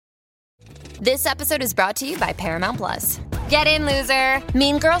This episode is brought to you by Paramount Plus. Get in, loser!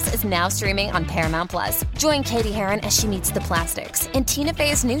 Mean Girls is now streaming on Paramount Plus. Join Katie Heron as she meets the plastics in Tina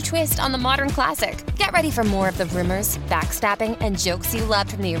Fey's new twist on the modern classic. Get ready for more of the rumors, backstabbing, and jokes you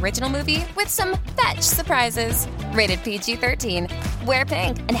loved from the original movie with some fetch surprises. Rated PG-13. Wear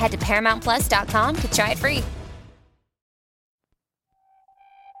pink and head to ParamountPlus.com to try it free.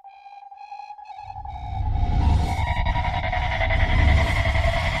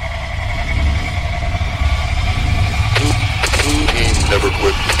 Never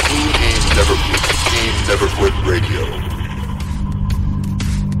quit. Team Never Quit Radio.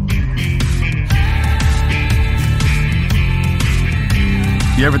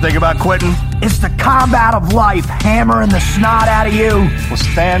 You ever think about quitting? It's the combat of life, hammering the snot out of you. Well,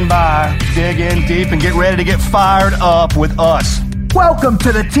 stand by, dig in deep, and get ready to get fired up with us. Welcome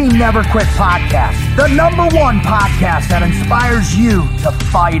to the Team Never Quit podcast, the #1 podcast that inspires you to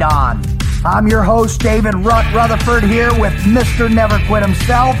fight on. I'm your host, David Rutherford, here with Mr. Never Quit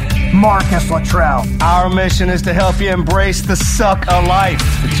himself, Marcus Luttrell. Our mission is to help you embrace the suck of life,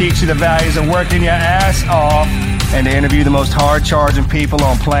 to teach you the values of working your ass off, and to interview the most hard-charging people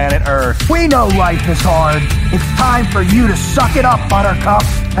on planet Earth. We know life is hard. It's time for you to suck it up, Buttercup,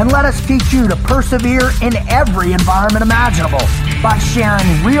 and let us teach you to persevere in every environment imaginable by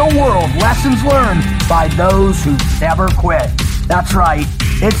sharing real-world lessons learned by those who never quit. That's right.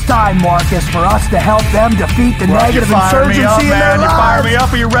 It's time, Marcus, for us to help them defeat the negative insurgency in their lives. You fire me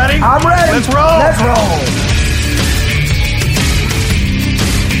up. Are you ready? I'm ready. Let's roll. Let's roll.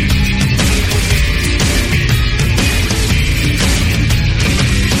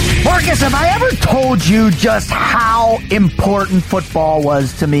 Marcus, have I ever told you just how important football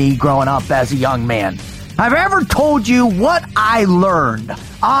was to me growing up as a young man? Have I ever told you what I learned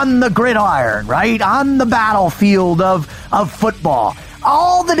on the gridiron, right? On the battlefield of football.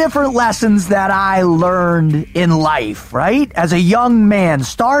 All the different lessons that I learned in life, right? As a young man,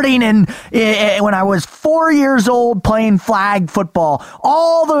 starting when I was 4 years old playing flag football,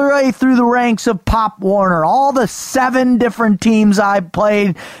 all the way through the ranks of Pop Warner, all the 7 different teams I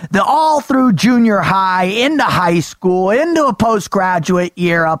played, all through junior high, into high school, into a postgraduate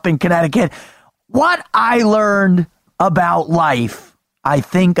year up in Connecticut. What I learned about life, I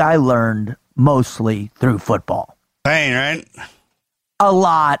think I learned mostly through football. Pain, right? A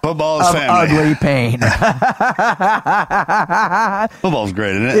lot of ugly pain. Football's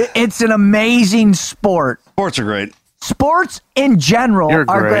great, isn't it? It's an amazing sport. Sports are great. Sports in general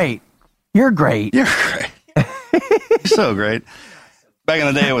are great. You're great. You're great. You're so great. Back in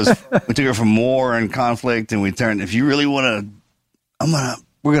the day, we took it from war and conflict, and we turned. If you really want to,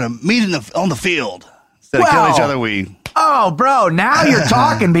 we're gonna meet on the field instead of kill each other. Oh, bro, now you're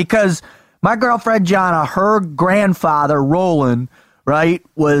talking, because my girlfriend Jonna, her grandfather Roland, right,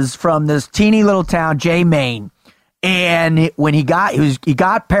 was from this teeny little town, Jay, Maine. And when he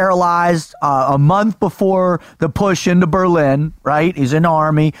got paralyzed a month before the push into Berlin, right? He's in the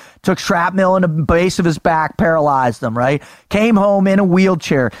army, took shrapnel in the base of his back, paralyzed him, right? Came home in a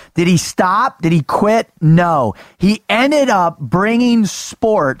wheelchair. Did he stop? Did he quit? No. He ended up bringing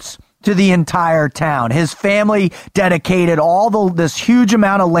sports to the entire town. His family dedicated this huge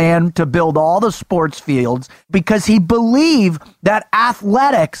amount of land to build all the sports fields because he believed that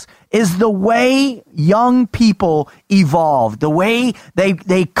athletics is the way young people evolve, the way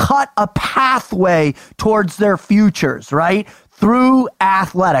they cut a pathway towards their futures, right? Through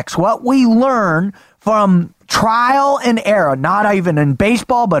athletics. What we learn from trial and error, not even in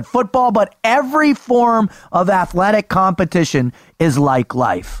baseball, but football, but every form of athletic competition is like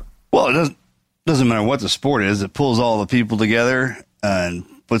life. Well, it doesn't matter what the sport is. It pulls all the people together and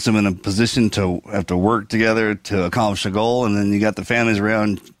puts them in a position to have to work together to accomplish a goal. And then you got the families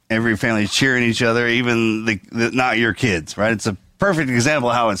around, every family cheering each other, even the not your kids, right? It's a perfect example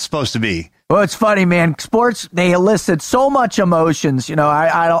of how it's supposed to be. Well, it's funny, man. Sports, they elicit so much emotions. You know,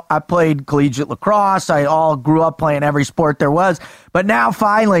 I played collegiate lacrosse. I all grew up playing every sport there was. But now,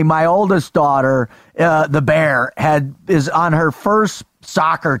 finally, my oldest daughter, the Bear, is on her first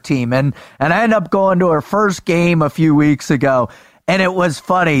soccer team. And I ended up going to her first game a few weeks ago. And it was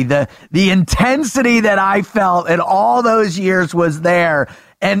funny. The intensity that I felt in all those years was there.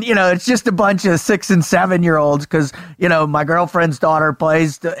 And, you know, it's just a bunch of 6 and 7 year olds because, you know, my girlfriend's daughter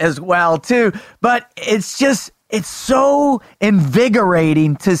plays as well, too. But it's so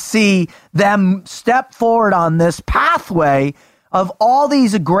invigorating to see them step forward on this pathway of all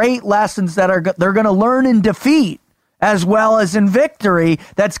these great lessons that they're going to learn in defeat as well as in victory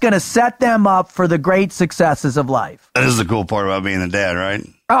that's going to set them up for the great successes of life. That is the cool part about being a dad, right?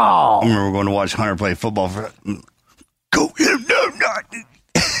 Oh. I remember going to watch Hunter play football. Go get him. No.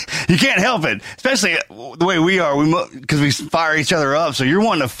 You can't help it, especially the way we are, because we fire each other up. So you're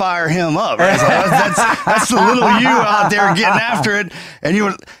wanting to fire him up, right? So that's the little you out there getting after it, and you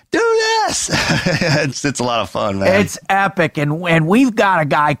would do this. It's a lot of fun, man. It's epic, and we've got a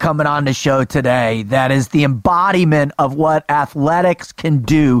guy coming on the show today that is the embodiment of what athletics can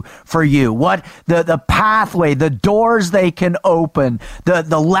do for you. What the pathway, the doors they can open,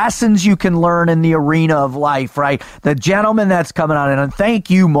 the lessons you can learn in the arena of life, right? The gentleman that's coming on, and thank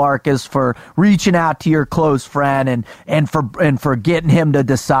you, Marcus, for reaching out to your close friend and for getting him to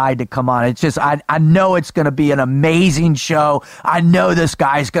decide to come on. It's just I know it's going to be an amazing show. I know this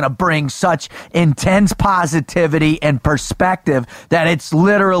guy's going to bring such intense positivity and perspective that it's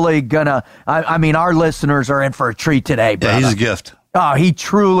literally gonna. I mean, our listeners are in for a treat today, brother. Yeah, he's a gift. Oh, he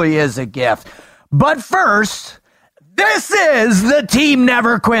truly is a gift. But first, this is the Team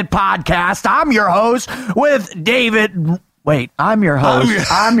Never Quit podcast. I'm your host with David. Wait, I'm your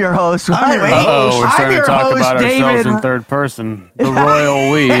host. I'm your host. We're starting to talk about ourselves in third person. The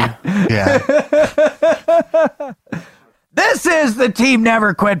royal we. Yeah. This is the Team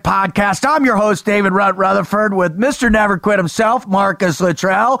Never Quit podcast. I'm your host, David Rutherford, with Mr. Never Quit himself, Marcus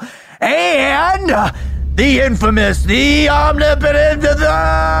Luttrell, and the infamous, the omnipotent, the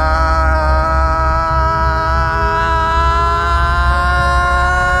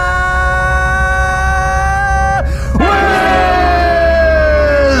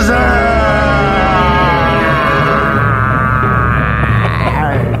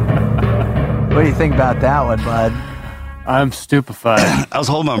Wizard. What do you think about that one, bud? I'm stupefied. I was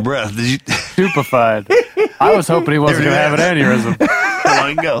holding my breath. Did you? Stupefied. I was hoping he wasn't going to have an aneurysm. Let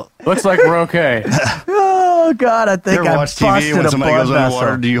it go. Looks like we're okay. Oh, God, I think I watch busted TV when a somebody blood goes underwater?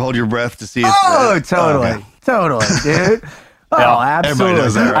 vessel. Do you hold your breath to see? Totally, totally, dude. Oh, Yeah, absolutely. everybody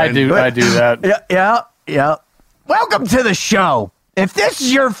does that, right? I do that. Yeah. Welcome to the show. If this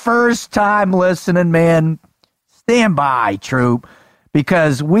is your first time listening, man, stand by, troop,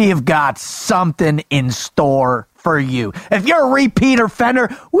 because we have got something in store for you. If you're a repeat offender,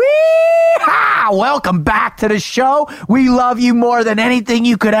 welcome back to the show. We love you more than anything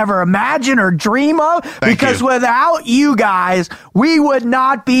you could ever imagine or dream of, because without you guys, we would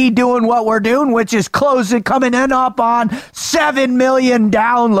not be doing what we're doing, which is coming in up on 7 million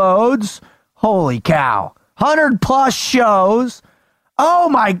downloads. Holy cow. 100 plus shows. Oh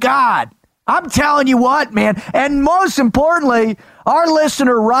my God. I'm telling you what, man. And most importantly, our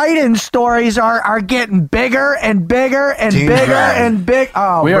listener write-in stories are getting bigger and bigger and bigger and big.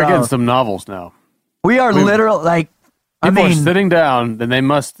 Oh, we are getting some novels now. We are literally like, people are sitting down, and they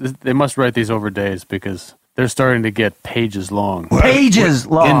must write these over days because they're starting to get pages long. Pages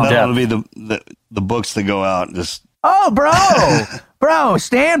long. That'll be the books that go out. Just bro,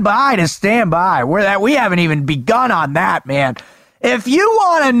 stand by. We haven't even begun on that, man. If you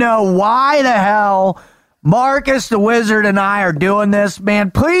want to know why the hell Marcus the Wizard and I are doing this, man,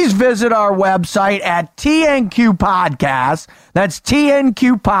 please visit our website at TNQ Podcast. That's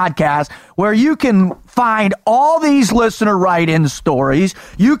TNQ Podcast, where you can find all these listener write-in stories.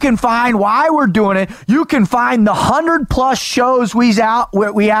 You can find why we're doing it. You can find the 100 plus shows we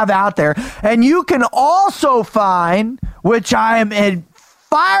have out there. And you can also find, which I am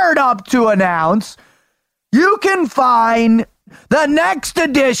fired up to announce, you can find the next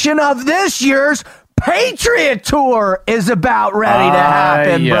edition of this year's Patriot Tour is about ready to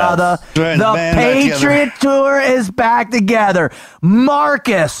happen, brother. The Patriot Tour is back together.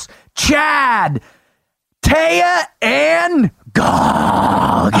 Marcus, Chad, Taya, and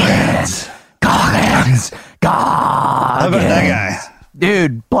Goggins. How about that guy?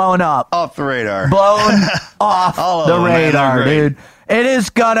 Dude, blowing up. Off the radar. Blown off the radar, man, dude. It is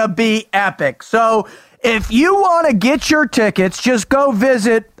going to be epic. So if you want to get your tickets, just go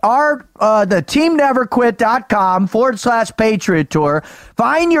visit the teamneverquit.com/Patriot Tour.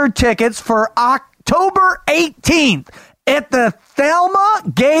 Find your tickets for October 18th at the Thelma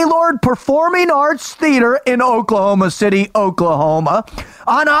Gaylord Performing Arts Theater in Oklahoma City, Oklahoma.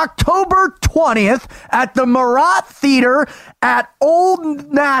 On October 20th at the Murat Theater at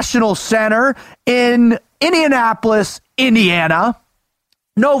Old National Center in Indianapolis, Indiana.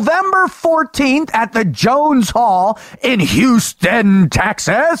 November 14th at the Jones Hall in Houston,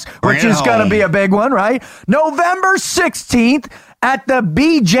 Texas, which is going to be a big one, right? November 16th at the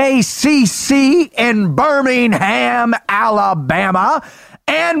BJCC in Birmingham, Alabama.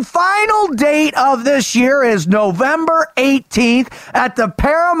 And final date of this year is November 18th at the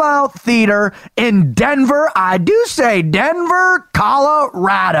Paramount Theater in Denver. I do say Denver,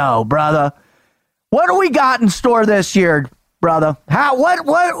 Colorado, brother. What do we got in store this year, brother? What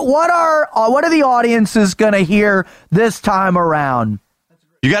are the audiences going to hear this time around?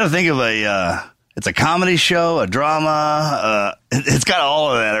 You got to think of it's a comedy show, a drama. It's got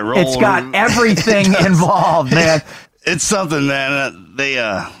all of that. It's got everything involved, man. It's something, man.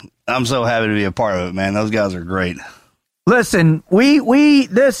 I'm so happy to be a part of it, man. Those guys are great. Listen, we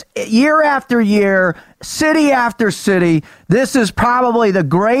this year after year, city after city, this is probably the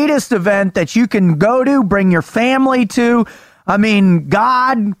greatest event that you can go to, bring your family to. I mean,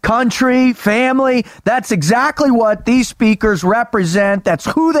 God, country, family, that's exactly what these speakers represent. That's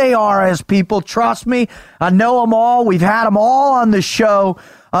who they are as people. Trust me, I know them all. We've had them all on the show.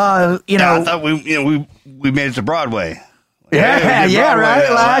 I thought we made it to Broadway. Yeah, right.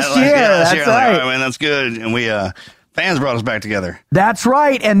 Last year. That's right. Man, that's good. And we fans brought us back together. That's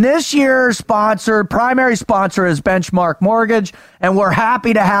right. And this year's primary sponsor is Benchmark Mortgage, and we're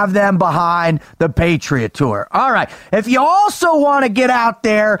happy to have them behind the Patriot Tour. All right. If you also want to get out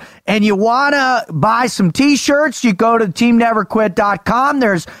there and you want to buy some T-shirts, you go to teamneverquit.com.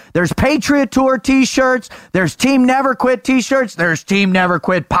 There's Patriot Tour T-shirts. There's Team Never Quit T-shirts. There's Team Never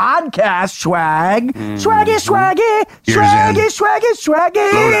Quit podcast swag. Swaggy.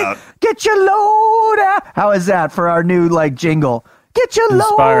 Load out. Get your load out. How is that for our new jingle? Get your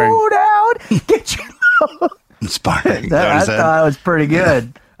load out. Get your load. Inspiring. I thought it was pretty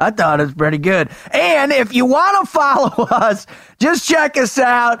good. And if you want to follow us, just check us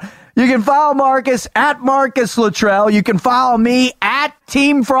out. You can follow Marcus at Marcus Luttrell. You can follow me at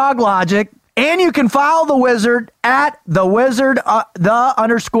Team Frog Logic. And you can follow the Wizard at the Wizard,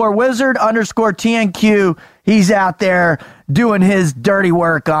 _Wizard _TNQ. He's out there doing his dirty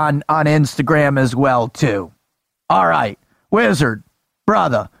work on Instagram as well, too. All right, Wizard,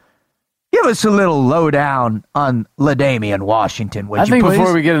 brother, give us a little lowdown on LaDamian Washington, would you please? I think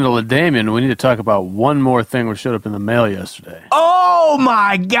before we get into LaDamian, we need to talk about one more thing that showed up in the mail yesterday. Oh,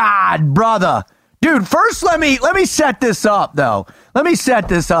 my God, brother. Dude, first let me set this up, though.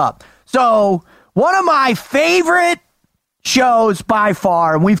 So, one of my favorite shows by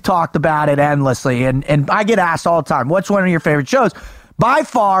far, and we've talked about it endlessly, and I get asked all the time, what's one of your favorite shows? By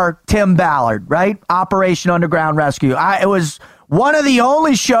far, Tim Ballard, right? Operation Underground Rescue. It was one of the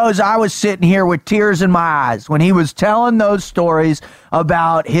only shows I was sitting here with tears in my eyes when he was telling those stories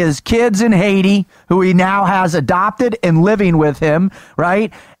about his kids in Haiti, who he now has adopted and living with him,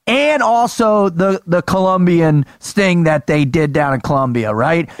 right? And also the Colombian sting that they did down in Colombia,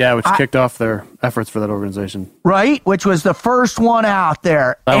 right? Yeah, which kicked off their efforts for that organization. Right, which was the first one out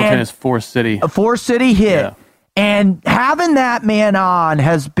there. Simultaneous four-city. A four-city hit. Yeah. And having that man on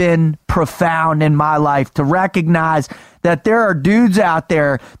has been profound in my life to recognize that there are dudes out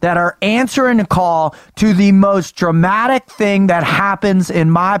there that are answering the call to the most dramatic thing that happens, in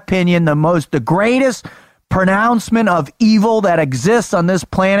my opinion, the greatest pronouncement of evil that exists on this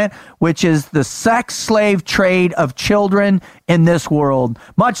planet, which is the sex slave trade of children in this world,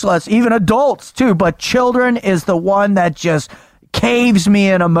 much less even adults too, but children is the one that just caves me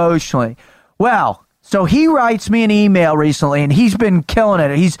in emotionally. Well, so he writes me an email recently, and he's been killing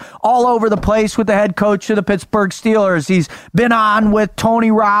it. He's all over the place with the head coach of the Pittsburgh Steelers. He's been on with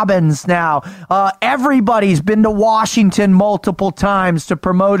Tony Robbins now. Everybody's been to Washington multiple times to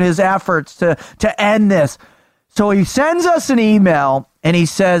promote his efforts to end this. So he sends us an email, and he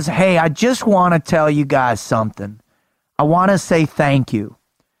says, hey, I just want to tell you guys something. I want to say thank you,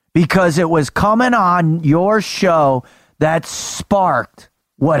 because it was coming on your show that sparked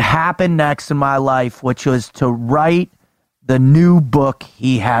what happened next in my life, which was to write the new book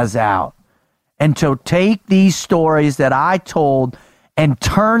he has out, and to take these stories that I told and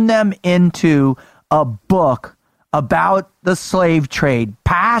turn them into a book about the slave trade,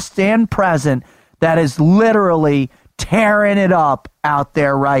 past and present, that is literally tearing it up out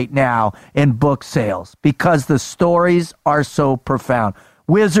there right now in book sales, because the stories are so profound.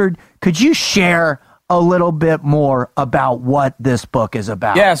 Wizard, could you share a little bit more about what this book is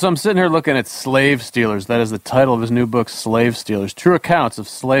about? Yeah, so I'm sitting here looking at Slave Stealers. That is the title of his new book, Slave Stealers, True Accounts of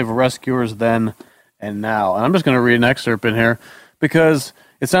Slave Rescuers Then and Now. And I'm just going to read an excerpt in here because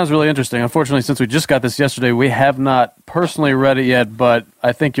it sounds really interesting. Unfortunately, since we just got this yesterday, we have not personally read it yet, but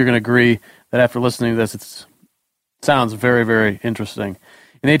I think you're going to agree that after listening to this, it sounds very, very interesting.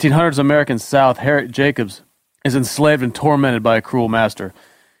 In the 1800s American South, Harriet Jacobs is enslaved and tormented by a cruel master.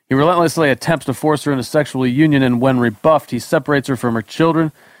 He relentlessly attempts to force her into sexual union, and when rebuffed, he separates her from her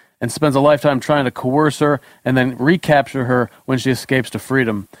children and spends a lifetime trying to coerce her and then recapture her when she escapes to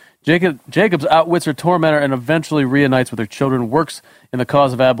freedom. Jacobs outwits her tormentor and eventually reunites with her children, works in the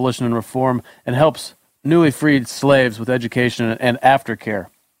cause of abolition and reform, and helps newly freed slaves with education and aftercare.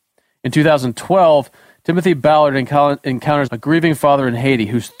 In 2012, Timothy Ballard encounters a grieving father in Haiti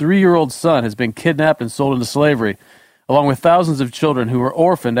whose 3-year-old son has been kidnapped and sold into slavery. along with thousands of children who were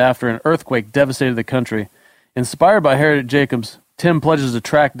orphaned after an earthquake devastated the country. Inspired by Harriet Jacobs, Tim pledges to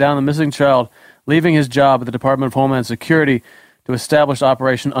track down the missing child, leaving his job at the Department of Homeland Security to establish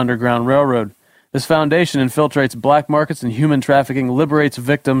Operation Underground Railroad. This foundation infiltrates black markets and human trafficking, liberates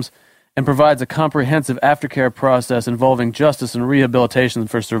victims, and provides a comprehensive aftercare process involving justice and rehabilitation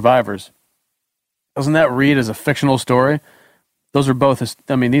for survivors. Doesn't that read as a fictional story? Those are both,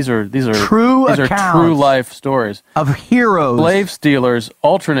 I mean, these are true life stories of heroes. Slave Stealers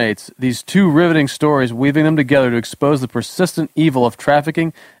alternates these two riveting stories, weaving them together to expose the persistent evil of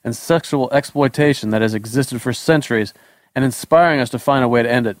trafficking and sexual exploitation that has existed for centuries, and inspiring us to find a way to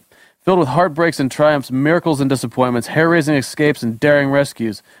end it. Filled with heartbreaks and triumphs, miracles and disappointments, hair-raising escapes and daring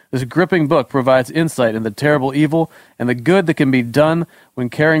rescues, this gripping book provides insight into the terrible evil and the good that can be done when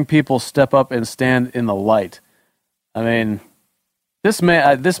caring people step up and stand in the light. I mean, this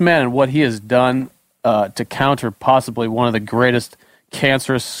man and what he has done to counter possibly one of the greatest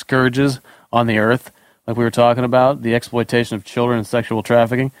cancerous scourges on the earth, like we were talking about, the exploitation of children and sexual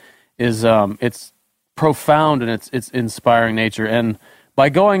trafficking, is it's profound in its inspiring nature. And by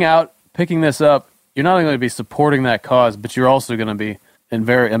going out, picking this up, you're not only going to be supporting that cause, but you're also going to be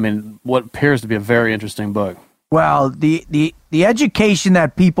what appears to be a very interesting book. Well, the education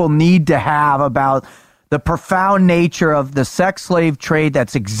that people need to have about the profound nature of the sex slave trade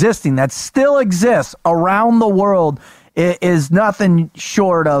that's existing, that still exists around the world, is nothing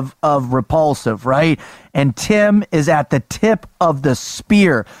short of repulsive, right? And Tim is at the tip of the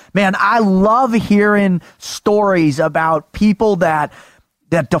spear. Man, I love hearing stories about people that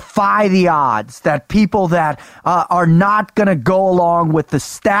defy the odds, that people that are not going to go along with the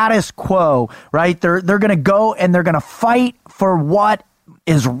status quo, right? They're going to go and they're going to fight for what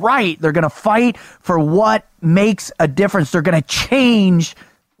is right. They're going to fight for what makes a difference. They're going to change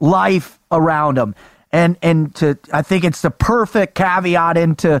life around them. And I think it's the perfect caveat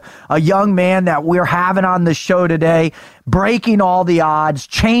into a young man that we're having on the show today, breaking all the odds,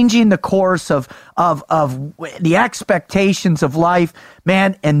 changing the course of the expectations of life,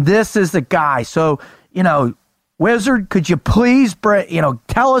 man. And this is the guy. So, Wizard, could you please,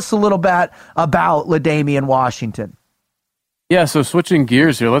 tell us a little bit about LaDamian Washington? Yeah. So switching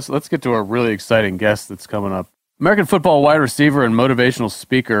gears here, let's get to a really exciting guest that's coming up. American football wide receiver and motivational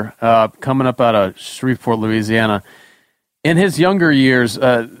speaker, coming up out of Shreveport, Louisiana. In his younger years,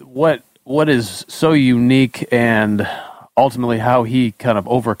 what is so unique and ultimately how he kind of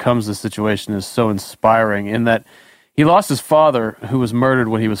overcomes the situation is so inspiring, in that he lost his father, who was murdered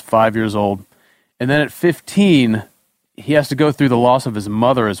when he was 5 years old. And then at 15, he has to go through the loss of his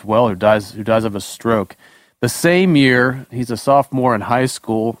mother as well, who dies of a stroke. The same year, he's a sophomore in high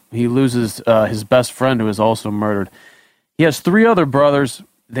school, he loses his best friend, who is also murdered. He has three other brothers.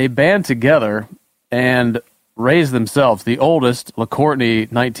 They band together and raise themselves. The oldest,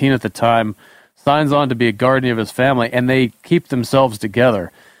 LaCourtney, 19 at the time, signs on to be a guardian of his family, and they keep themselves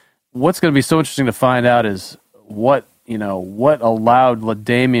together. What's going to be so interesting to find out is what allowed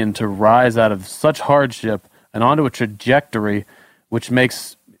LaDamian to rise out of such hardship and onto a trajectory which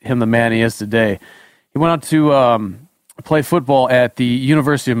makes him the man he is today. He went on to play football at the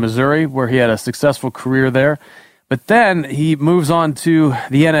University of Missouri, where he had a successful career there. But then he moves on to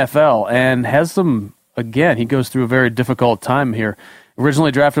the NFL and he goes through a very difficult time here.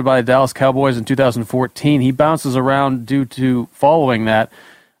 Originally drafted by the Dallas Cowboys in 2014, he bounces around due to following that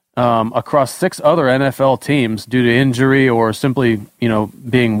across 6 other NFL teams due to injury or simply,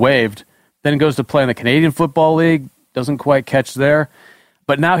 being waived. Then goes to play in the Canadian Football League, doesn't quite catch there.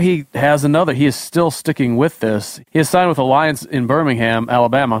 But now he has another. He is still sticking with this. He is signed with Alliance in Birmingham,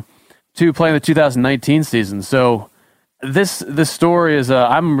 Alabama, to play in the 2019 season. So this story is,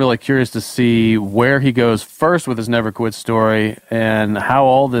 I'm really curious to see where he goes first with his Never Quit story and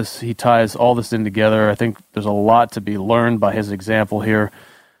how he ties all this in together. I think there's a lot to be learned by his example here.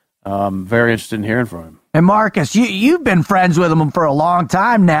 Very interested in hearing from him. And Marcus, you've been friends with him for a long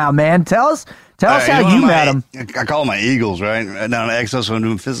time now, man. Tell us how you met him. I call them my Eagles, right? Down at Exos, when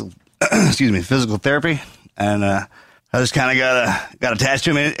I'm doing physical therapy, and I just kind of got attached to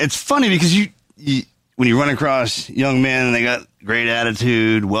him. And it's funny because you when you run across young men and they got great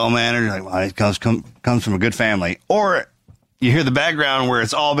attitude, well mannered, you're like, well, he comes from a good family, or you hear the background where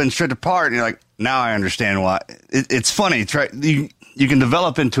it's all been stripped apart, and you're like, now I understand why. It's funny. You can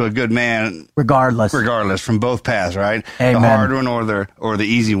develop into a good man regardless from both paths, right? Amen. The hard one or the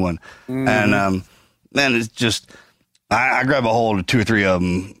easy one. Mm-hmm. And then it's just I grab a hold of 2 or 3 of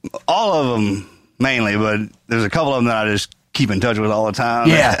them, all of them mainly, but there's a couple of them that I just keep in touch with all the time.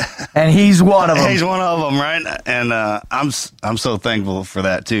 Yeah, and he's one of them. He's one of them, right? And I'm so thankful for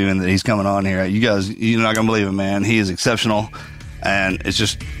that too, and that he's coming on here. You guys, you're not gonna believe it, man. He is exceptional, and it's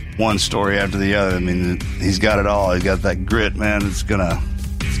just one story after the other. I mean, he's got it all. He's got that grit, man. It's gonna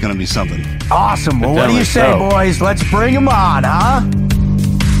be something. Awesome. Well, what do you say, boys? Let's bring him on, huh?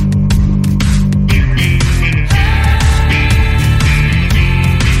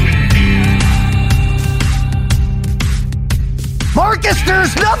 Marcus,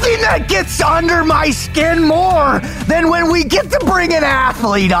 there's nothing that gets under my skin more than when we get to bring an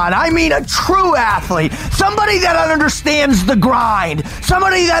athlete on. I mean, a true athlete. Somebody that understands the grind.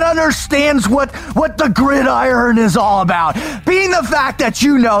 Somebody that understands what the gridiron is all about. Being the fact that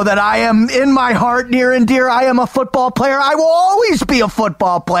you know that I am, in my heart, near and dear, I am a football player. I will always be a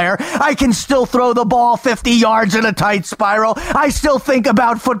football player. I can still throw the ball 50 yards in a tight spiral. I still think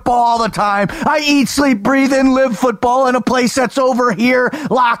about football all the time. I eat, sleep, breathe, and live football in a place that's over here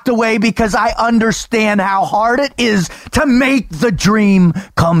locked away because I understand how hard it is to make the dream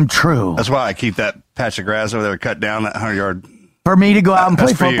come true. That's why I keep that patch of grass over there cut down, that 100-yard. For me to go out and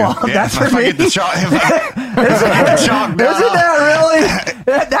play football. Yeah, that's for me. Isn't that really?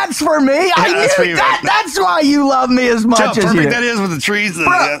 That's for me. Yeah, I knew that. That's why you love me as much as you. How perfect that is with the trees.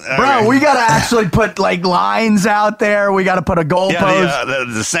 Bro, we got to actually put like lines out there. We got to put a goalpost. Yeah,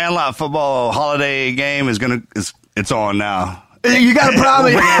 the Sandlot football holiday game it's on now. You got to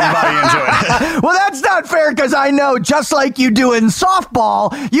probably bring everybody into it. Well, that's not fair because I know, just like you do in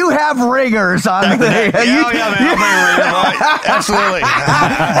softball, you have ringers on the man. Absolutely.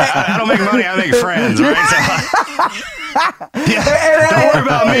 I don't make money. I make friends, right? Don't worry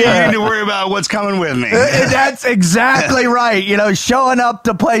about me. You need to worry about what's coming with me. That's exactly right. You know, showing up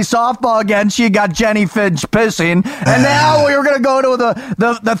to play softball against you got Jenny Finch pissing, and now we're going to go to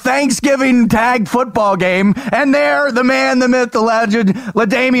the Thanksgiving tag football game, and there, the man, the myth, the legend,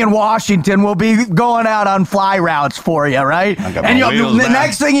 LaDamian Washington will be going out on fly routes for you, right? And the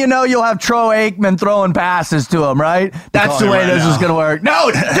next thing you know, you'll have Troy Aikman throwing passes to him, right? That's the way this is going to work. No,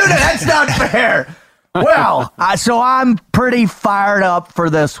 dude, that's not fair. Well, so I'm pretty fired up for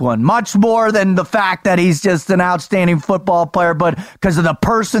this one. Much more than the fact that he's just an outstanding football player, but because of the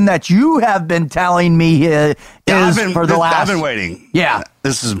person that you have been telling me he is for the last... I've been waiting. Yeah.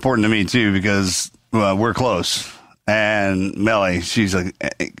 This is important to me, too, because we're close. And Melly, she's like,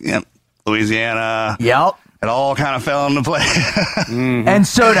 Louisiana. Yep. It all kind of fell into place. And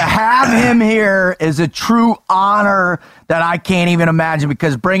so to have him here is a true honor that I can't even imagine,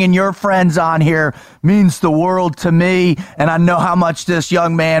 because bringing your friends on here means the world to me, and I know how much this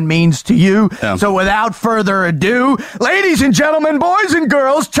young man means to you. Yeah. So without further ado, ladies and gentlemen, boys and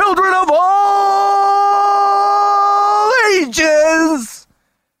girls, children of all ages,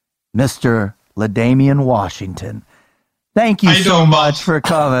 Mr. LaDamian Washington. Thank you so much for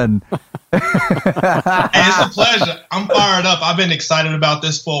coming. Hey, it's a pleasure. I'm fired up. I've been excited about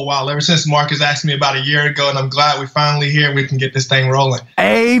this for a while, ever since Marcus asked me about a year ago, and I'm glad we're finally here and we can get this thing rolling.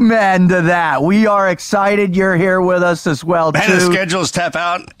 Amen to that. We are excited you're here with us as well, man, too. The schedules tap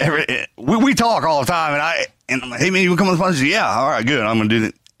out. We talk all the time, and I'm like, hey, man, you come on the phone? Yeah, all right, good. I'm going to do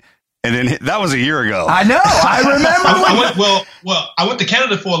that. And then that was a year ago. I know. I remember. I went to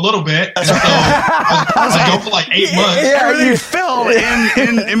Canada for a little bit. And so I was gone for like 8 months. Yeah, you fell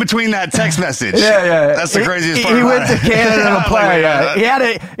in between that text message. Yeah. That's the craziest part. He went to Canada to play. He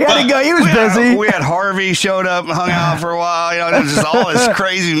had to go. He was busy. We had Harvey showed up and hung out for a while. You know, it was just all this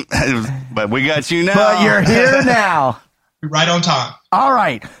crazy. But we got you now. But you're here now. Right on time. All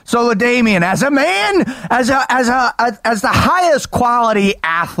right. So LaDamian, as a man, as the highest quality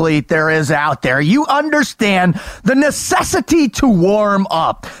athlete there is out there, you understand the necessity to warm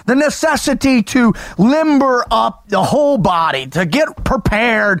up, the necessity to limber up the whole body, to get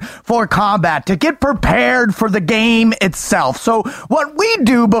prepared for combat, to get prepared for the game itself. So what we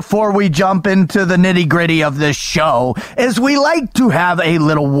do before we jump into the nitty-gritty of this show is we like to have a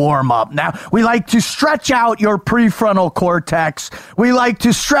little warm up. Now, we like to stretch out your prefrontal cortex. We like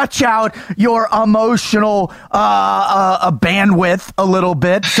to stretch out your emotional bandwidth a little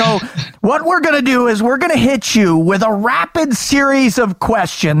bit. So what we're going to do is we're going to hit you with a rapid series of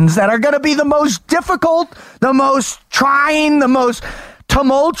questions that are going to be the most difficult, the most trying, the most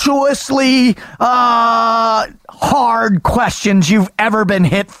tumultuously hard questions you've ever been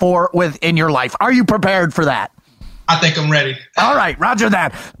hit in your life. Are you prepared for that? I think I'm ready. All right, roger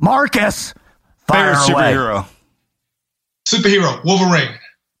that. Marcus, fire away. Superhero, Wolverine.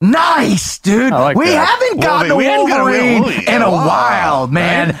 Nice, dude. Like we haven't gotten a Wolverine in a while,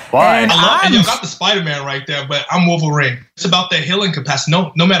 man. Right? And you got the Spider-Man right there, but I'm Wolverine. It's about their healing capacity.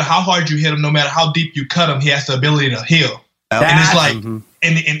 No matter how hard you hit him, no matter how deep you cut him, he has the ability to heal. And it's like,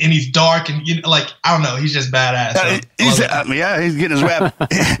 and he's dark, and like I don't know, he's just badass. So he's getting his rap.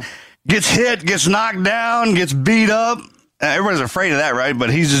 Gets hit, gets knocked down, gets beat up. Everybody's afraid of that, right?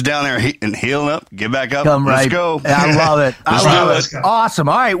 But he's just down there and healing up, get back up. Let's go. I love it. Let's do it. Awesome.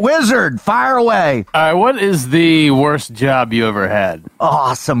 All right, Wizard, fire away. All right, what is the worst job you ever had?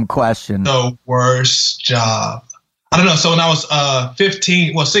 Awesome question. The worst job. I don't know. So when I was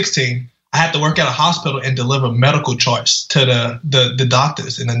 16, I had to work at a hospital and deliver medical charts to the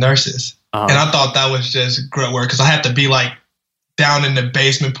doctors and the nurses. And I thought that was just great work because I had to be like down in the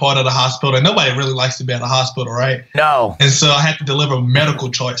basement part of the hospital, and nobody really likes to be at a hospital, right? No. And so I had to deliver medical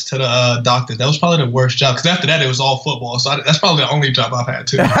charts to the doctors. That was probably the worst job because after that it was all football. So that's probably the only job I've had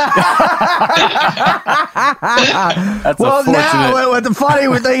too. That's well, now what the funny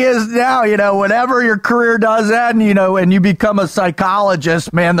thing is now, whenever your career does end, and you become a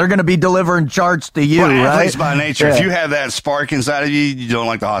psychologist, man, they're going to be delivering charts to you, right? Athletes by nature, if you have that spark inside of you, you don't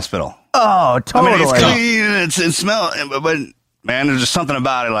like the hospital. Oh, totally. I mean, it's clean and it smells, but man, there's just something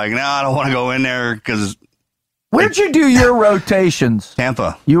about it. Like, no, I don't want to go in there because. Where'd you do your rotations?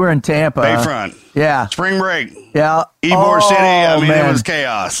 Tampa. You were in Tampa. Bayfront. Yeah. Spring break. Yeah. Ybor City. I mean, it was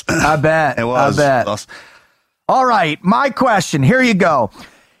chaos. I bet. It was. I bet. All right. My question. Here you go.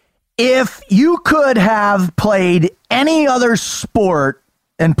 If you could have played any other sport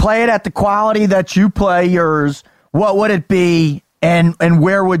and play it at the quality that you play yours, what would it be, and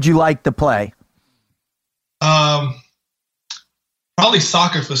where would you like to play? Probably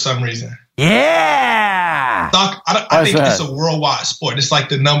soccer for some reason. Yeah. I think it's a worldwide sport. It's like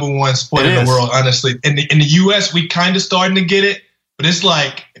the number one sport in the world, honestly. In the U.S., we kind of starting to get it, but it's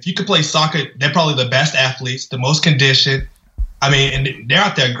like if you could play soccer, they're probably the best athletes, the most conditioned. I mean, and they're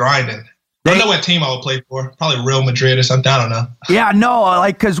out there grinding. I don't know what team I would play for. Probably Real Madrid or something. I don't know. Yeah, no,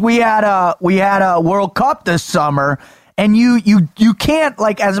 like because we had a World Cup this summer. And you can't,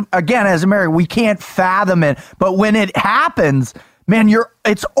 like, as American, we can't fathom it. But when it happens, man,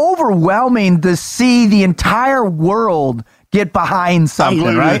 it's overwhelming to see the entire world get behind something.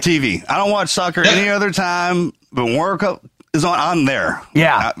 I'm glued right? to the TV. I don't watch soccer any other time, but when World Cup is on, I'm there.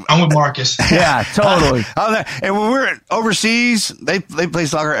 Yeah, I'm with Marcus. Yeah, totally. I'm there. And when we're overseas, they play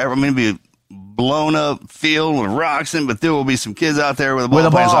soccer. I mean, it'd be blown up field with rocks in, but there will be some kids out there with a ball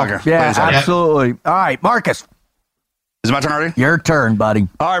playing soccer. Yeah, absolutely. All right, Marcus. Is it my turn already? Your turn, buddy.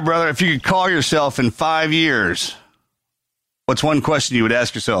 All right, brother. If you could call yourself in 5 years, what's one question you would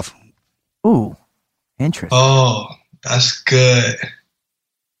ask yourself? Ooh, interesting. Oh, that's good.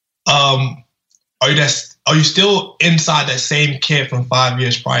 Are you still inside that same kid from 5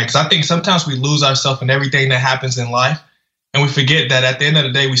 years prior? Because I think sometimes we lose ourselves in everything that happens in life, and we forget that at the end of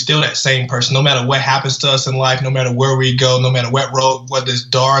the day, we're still that same person. No matter what happens to us in life, no matter where we go, no matter what road, whether it's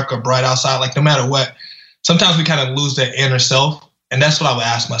dark or bright outside, like no matter what. Sometimes we kind of lose that inner self, and that's what I would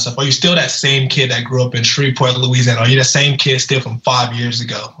ask myself. Are you still that same kid that grew up in Shreveport, Louisiana? Are you that same kid still from 5 years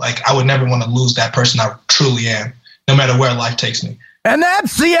ago? Like, I would never want to lose that person I truly am, no matter where life takes me. And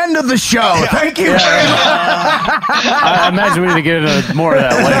that's the end of the show. Yeah. Thank you. I imagine we need to get into more of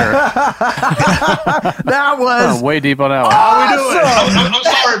that later. That was way deep on that one. Awesome. I'm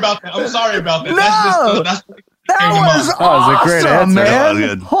sorry about that. I'm sorry about that. No. That's That was awesome, that was a great answer. man. That was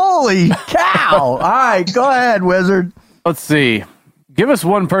good. Holy cow. All right, go ahead, Wizard. Let's see. Give us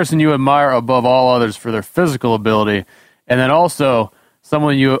one person you admire above all others for their physical ability, and then also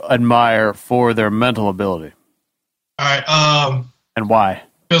someone you admire for their mental ability. All right. And why?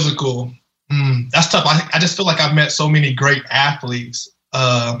 Physical. That's tough. I just feel like I've met so many great athletes.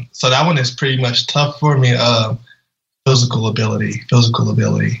 So that one is pretty much tough for me. Physical ability.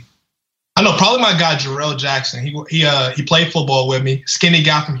 I know probably my guy Jarrell Jackson. He played football with me. Skinny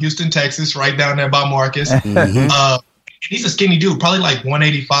guy from Houston, Texas, right down there by Marcus. He's a skinny dude, probably like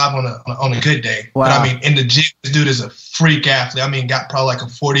 185 on a good day. Wow. But I mean, in the gym, this dude is a freak athlete. I mean, got probably like a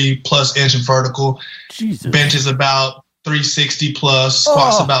 40+ inch vertical. Jesus. Benches about 360 plus,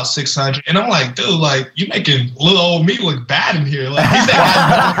 squats about 600. And I'm like, dude, like you making little old me look bad in here. Like he's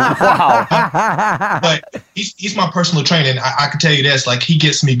that guy. But he's my personal trainer. And I can tell you this, like he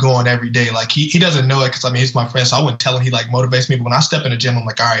gets me going every day. Like he doesn't know it because I mean he's my friend, so I wouldn't tell him. He like motivates me. But when I step in the gym, I'm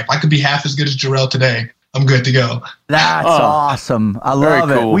like, all right, if I could be half as good as Jarrell today, I'm good to go. That's awesome. I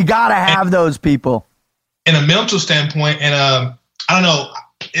love it. We gotta have those people. In a mental standpoint, and I don't know.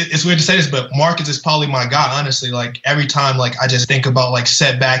 It's weird to say this, but Marcus is probably my guy, honestly. Like, every time, like, I just think about, like,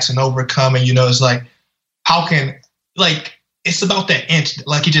 setbacks and overcoming, you know, it's like, how can, like, it's about that inch.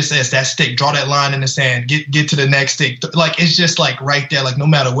 Like he just says, that stick, draw that line in the sand, get to the next stick. Like, it's just, like, right there. Like, no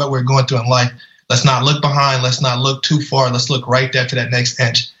matter what we're going through in life, let's not look behind. Let's not look too far. Let's look right there to that next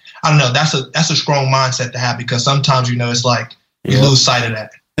inch. I don't know. That's a strong mindset to have, because sometimes, you know, it's like you lose sight of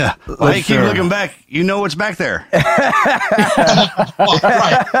that. Yeah. Why you keep looking back? You know what's back there. Right.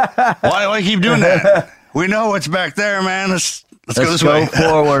 Why you keep doing that? We know what's back there, man. Let's go this way.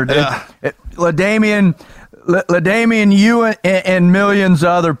 Forward. Yeah. LaDamian, you and millions of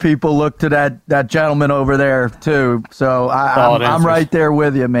other people look to that gentleman over there too. So I'm right there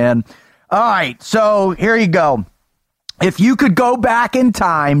with you, man. All right, so here you go. If you could go back in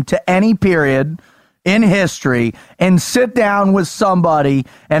time to any period in history and sit down with somebody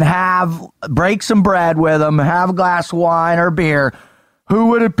and break some bread with them, have a glass of wine or beer, who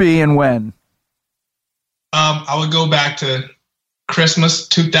would it be and when? I would go back to Christmas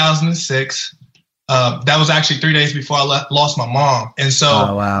 2006. That was actually 3 days before I lost my mom. And so,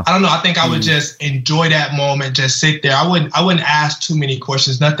 I don't know, I think I would just enjoy that moment, just sit there. I wouldn't ask too many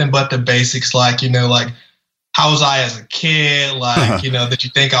questions, nothing but the basics, like, you know, like, how was I as a kid? Like, you know, did you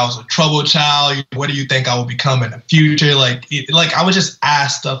think I was a troubled child? What do you think I will become in the future? Like I would just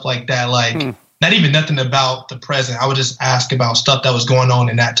ask stuff like that, like not even nothing about the present. I would just ask about stuff that was going on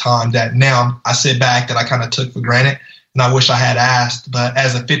in that time that now I sit back that I kind of took for granted, and I wish I had asked, but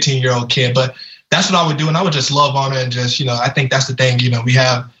as a 15-year-old kid. But that's what I would do, and I would just love on it, and just, you know, I think that's the thing, you know, we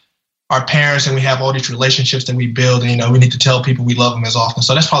have our parents and we have all these relationships that we build, and, you know, we need to tell people we love them as often.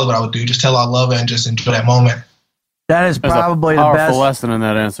 So that's probably what I would do, just tell I love it and just enjoy that moment. That is probably the best powerful lesson in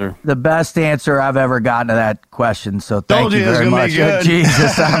that answer. The best answer I've ever gotten to that question. So thank you very much.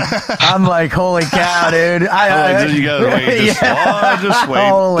 Jesus, I'm like, holy cow, dude. Just wait.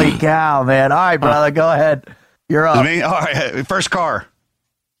 Holy cow, man. All right, brother, go ahead. You're up. All right, first car.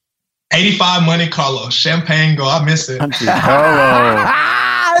 85 Monte Carlo, Champagne Go. I miss it. Monte Carlo.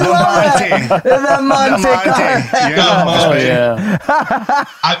 The Monte Carlo. Yeah.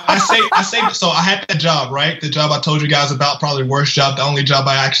 I say. So I had that job, right? The job I told you guys about, probably the worst job, the only job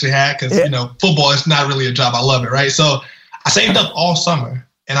I actually had, because you know, football is not really a job. I love it, right? So I saved up all summer,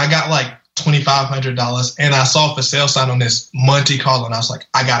 and I got like $2,500, and I saw a for sale sign on this Monte Carlo, and I was like,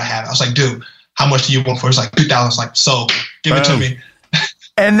 I gotta have it. I was like, dude, how much do you want for it? It's like $2,000. I was like, so give it to me.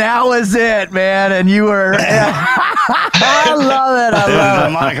 And that was it, man. And you were, I love it. I love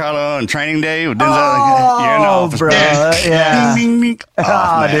it. Monte Carlo on training day with Denzel. Bro. Yeah.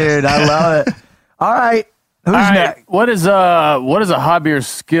 Oh, dude, I love it. All right. Who's next? What is a hobby or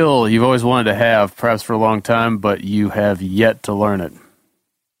skill you've always wanted to have, perhaps for a long time, but you have yet to learn it?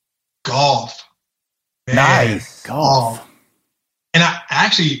 Golf. Man. Nice. Golf. And I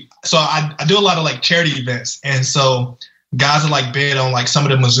do a lot of like charity events, and so guys are like bid on like some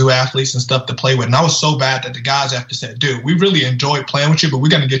of the Mizzou athletes and stuff to play with. And I was so bad that the guys after said, dude, we really enjoyed playing with you, but we're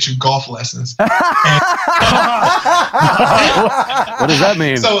going to get you golf lessons. What does that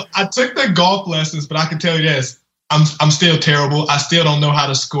mean? So I took the golf lessons, but I can tell you this, I'm still terrible. I still don't know how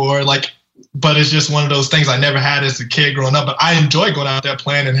to score. But it's just one of those things I never had as a kid growing up. But I enjoy going out there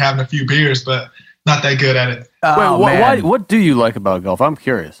playing and having a few beers, but not that good at it. What do you like about golf? I'm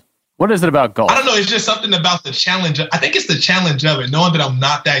curious. What is it about golf? I don't know. It's just something about the challenge. I think it's the challenge of it, knowing that I'm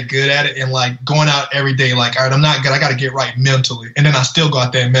not that good at it, and like going out every day, like, all right, I'm not good. I got to get right mentally. And then I still go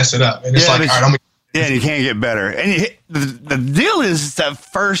out there and mess it up. And it's all right, and you can't get better. And the deal is that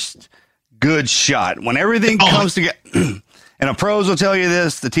first good shot, when everything comes together, and the pros will tell you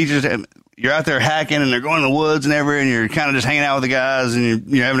this, the teachers, you're out there hacking and they're going in the woods and everything, and you're kind of just hanging out with the guys and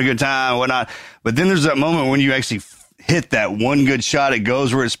you're having a good time and whatnot. But then there's that moment when you actually hit that one good shot, it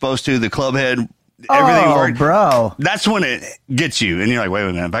goes where it's supposed to, the club head, everything worked. Bro. That's when it gets you. And you're like, wait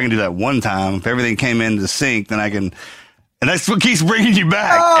a minute, if I can do that one time, if everything came into sync, then I can. And that's what keeps bringing you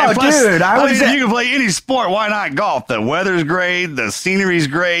back. Oh, plus, dude. You can play any sport. Why not golf? The weather's great. The scenery's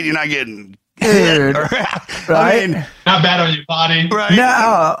great. You're not getting. Dude, right? I mean, not bad on your body. Right. No,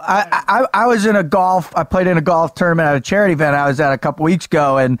 I was in I played in a golf tournament at a charity event I was at a couple weeks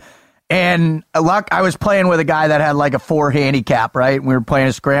ago, and I was playing with a guy that had like a 4 handicap, right? We were playing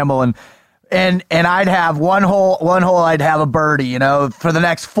a scramble, and I'd have one hole I'd have a birdie, you know. For the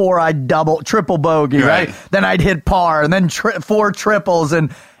next 4 I'd triple bogey, right? Then I'd hit par, and then 4 triples,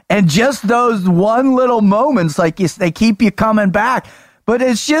 and just those one little moments, like they keep you coming back. But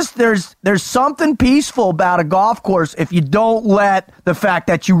it's just there's something peaceful about a golf course if you don't let the fact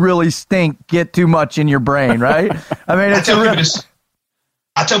that you really stink get too much in your brain, right? I mean, I tell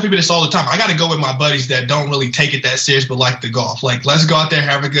people this all the time. I got to go with my buddies that don't really take it that serious, but like the golf. Like, let's go out there,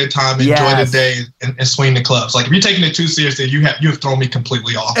 have a good time, enjoy the day, and swing the clubs. Like, if you're taking it too seriously, you have thrown me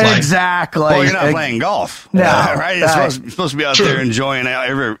completely off. Exactly. Well, you're not playing golf. No. Right? You're supposed to be out there enjoying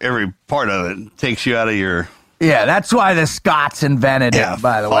every part of it. It takes you out of your... Yeah, that's why the Scots invented it,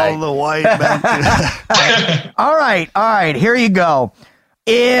 by the way. Follow the white back. All right. Here you go.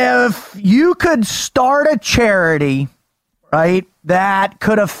 If you could start a charity, right, that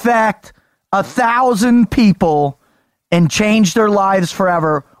could affect 1,000 people and change their lives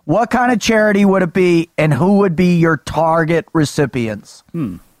forever, what kind of charity would it be, and who would be your target recipients?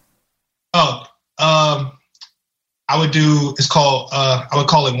 I would do. It's called. I would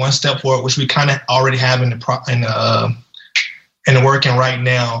call it One Step Forward, which we kind of already have in the working right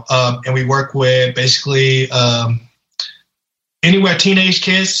now. And we work with basically anywhere teenage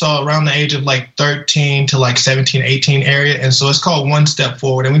kids, so around the age of like 13 to like 17, 18 area. And so it's called One Step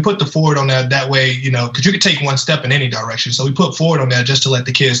Forward. And we put the forward on there that way, because you could take one step in any direction. So we put forward on there just to let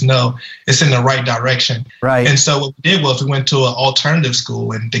the kids know it's in the right direction. Right. And so what we did was we went to an alternative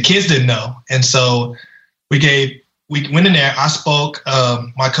school, and the kids didn't know. And so we went in there. I spoke.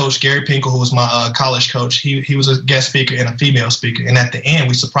 My coach, Gary Pinkel, who was my college coach, he was a guest speaker and a female speaker. And at the end,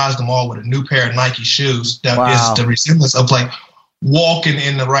 we surprised them all with a new pair of Nike shoes that is the resemblance of like walking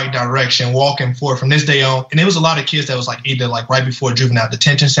in the right direction, walking forward from this day on. And it was a lot of kids that was like either like right before juvenile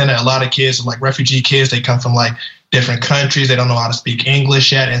detention center. A lot of kids like refugee kids. They come from like different countries. They don't know how to speak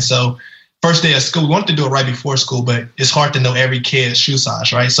English yet. And so first day of school, we wanted to do it right before school, but it's hard to know every kid's shoe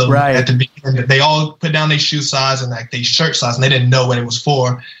size, right? So at the beginning, they all put down their shoe size and like their shirt size, and they didn't know what it was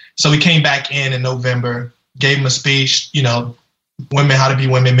for. So we came back in November, gave them a speech, women how to be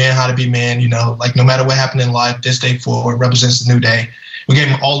women, men how to be men, like no matter what happened in life, this day forward represents a new day. We gave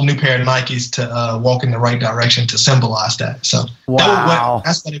them all a new pair of Nikes to walk in the right direction to symbolize that. So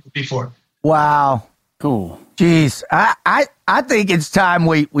that's what it would be for. Wow. Cool. Jeez, I think it's time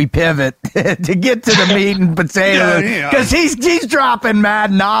we pivot to get to the meat and potatoes, because he's dropping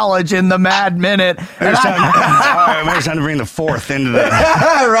mad knowledge in the mad minute. Maybe it's time to bring the fourth into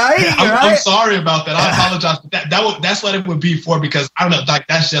that. Right? I'm sorry about that. I apologize. That's what it would be for, because I don't know, like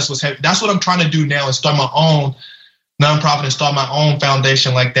that's just what's heavy. That's what I'm trying to do now, is start my own nonprofit and start my own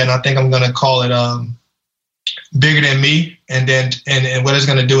foundation like that. And I think I'm going to call it Bigger Than Me. And then and what it's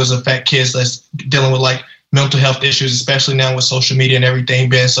going to do is affect kids that's dealing with like mental health issues, especially now with social media and everything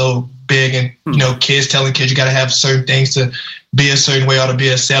being so big, and kids telling kids you got to have certain things to be a certain way or to be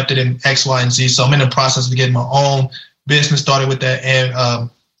accepted in X, Y, and Z. So I'm in the process of getting my own business started with that and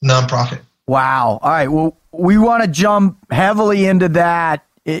nonprofit. Wow. All right. Well, we want to jump heavily into that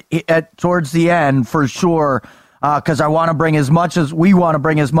towards the end for sure, because we want to bring as much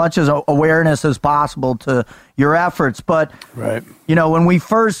awareness as possible to your efforts. But when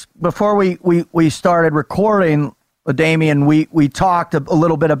before we started recording, Damian, we talked a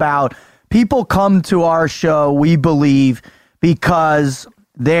little bit about people come to our show, we believe, because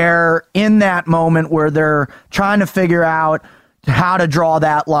they're in that moment where they're trying to figure out how to draw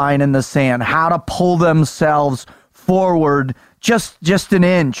that line in the sand, how to pull themselves forward just an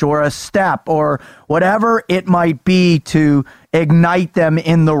inch or a step or whatever it might be to ignite them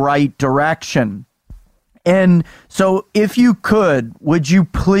in the right direction. And so if you would you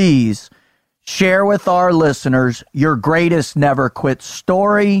please share with our listeners your greatest never quit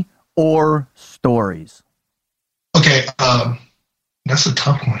story or stories? Okay, that's a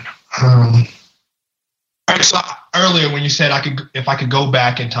tough one. All right, so earlier when you said if I could go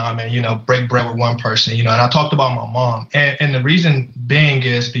back in time and break bread with one person, and I talked about my mom, and the reason being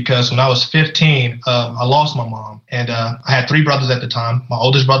is because when I was 15, I lost my mom, and I had 3 brothers at the time. My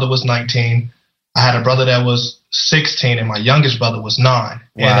oldest brother was 19. I had a brother that was 16, and my youngest brother was 9. Wow.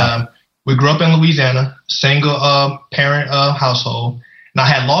 And we grew up in Louisiana, single parent household, and I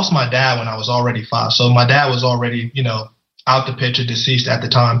had lost my dad when I was already 5. So my dad was already out the picture, deceased at the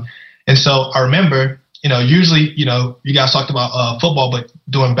time, and so I remember. Usually, you guys talked about football, but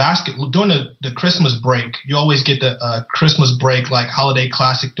during the Christmas break, you always get the Christmas break, like holiday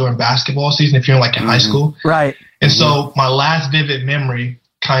classic during basketball season if you're in high school. Right. And so my last vivid memory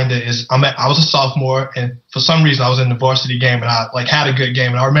kind of is I was a sophomore, and for some reason I was in the varsity game, and I had a good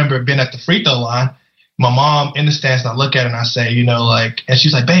game. And I remember being at the free throw line, my mom in the stands, and I look at her and I say, and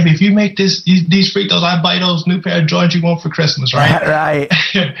she's like, baby, if you make these free throws, I buy those new pair of Jordans you want for Christmas, right? Right.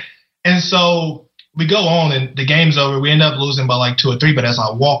 And so we go on, and the game's over. We end up losing by 2 or 3. But as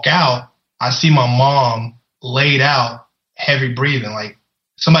I walk out, I see my mom laid out, heavy breathing. Like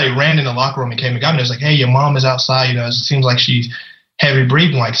somebody ran in the locker room and came and got me. It was like, hey, your mom is outside. It seems like she's heavy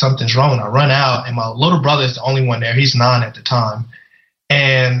breathing, like something's wrong. And I run out, and my little brother is the only one there. He's 9 at the time.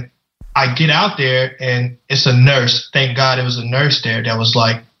 And I get out there, and it's a nurse. Thank God it was a nurse there that was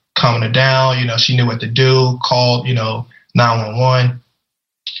calming her down. She knew what to do, called, 911.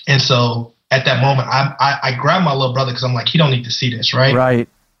 And so at that moment, I grabbed my little brother because I'm like, he don't need to see this, right? Right.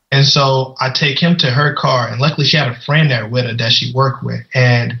 And so I take him to her car, and luckily she had a friend there with her that she worked with.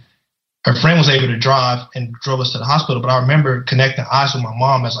 And her friend was able to drive and drove us to the hospital. But I remember connecting eyes with my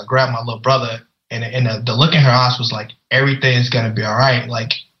mom as I grabbed my little brother, and the look in her eyes was like, everything is gonna be all right.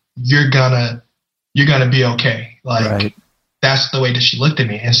 Like you're gonna be okay. Like that's the way that she looked at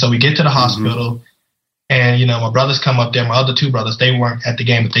me. And so we get to the hospital, and you know, my brothers come up there. My other two brothers, they weren't at the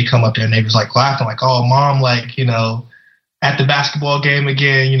game, but they come up there and they was like laughing, like, "Oh, mom, like, you know, at the basketball game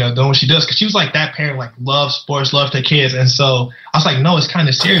again, you know, doing what she does." Because she was like that parent, like loves sports, loves their kids. And so I was like, no, it's kind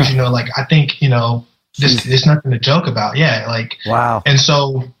of serious, you know, like I think, you know, there's nothing to joke about. Yeah, like wow. And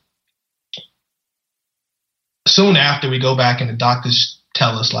so soon after, we go back and the doctors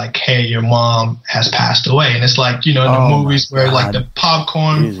tell us like, hey, your mom has passed away. And it's like, you know, in the movies where like the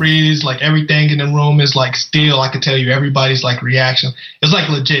popcorn freeze, like everything in the room is like still. I could tell you everybody's like reaction. It's like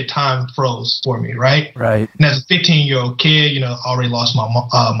legit time froze for me, right? Right. And as a 15-year-old kid, you know, I already lost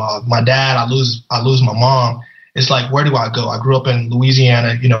my dad. I lose my mom. It's like, where do I go? I grew up in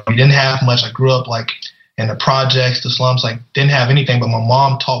Louisiana. You know, we didn't have much. I grew up like in the projects, the slums, like didn't have anything. But my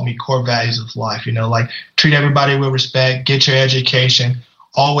mom taught me core values of life. You know, like treat everybody with respect, get your education,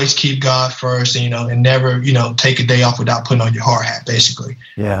 always keep God first, you know, and never, you know, take a day off without putting on your hard hat, basically.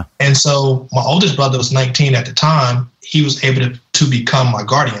 Yeah. And so my oldest brother was 19 at the time. He was able to become my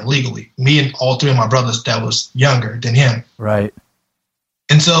guardian legally. Me and all three of my brothers that was younger than him. Right.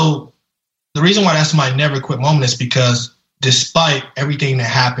 And so the reason why that's my never quit moment is because despite everything that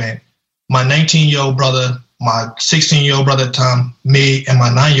happened, my 19-year-old brother, my 16-year-old brother at the time, me and my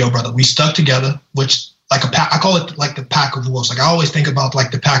 9-year-old brother, we stuck together, which like a pack, I call it like the pack of wolves. Like I always think about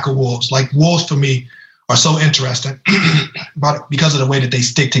like the pack of wolves. Like wolves for me are so interesting because of the way that they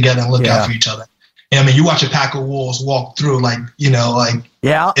stick together and look out for each other. And I mean, you watch a pack of wolves walk through, like, you know, like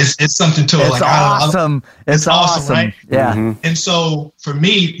it's something to it. It's like awesome. It's awesome, right? Yeah. And so for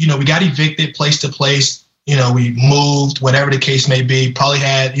me, you know, we got evicted place to place. You know, we moved, whatever the case may be. Probably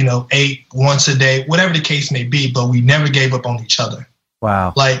had, you know, ate once a day, whatever the case may be. But we never gave up on each other.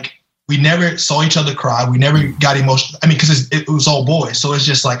 Wow. Like we never saw each other cry. We never got emotional. I mean, because it was all boys. So it's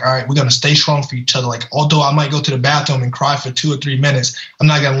just like, all right, we're going to stay strong for each other. Like, although I might go to the bathroom and cry for 2 or 3 minutes, I'm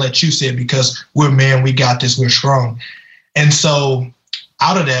not going to let you see it because we're men. We got this. We're strong. And so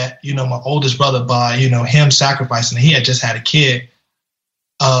out of that, you know, my oldest brother, by, you know, him sacrificing, he had just had a kid.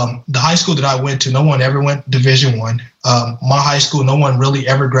 The high school that I went to, no one ever went Division I. My high school, no one really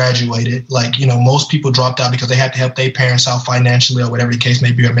ever graduated. Like, you know, most people dropped out because they had to help their parents out financially or whatever the case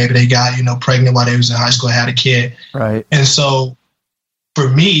may be, or maybe they got, you know, pregnant while they was in high school and had a kid. Right. And so for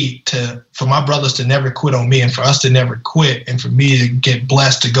my brothers to never quit on me and for us to never quit and for me to get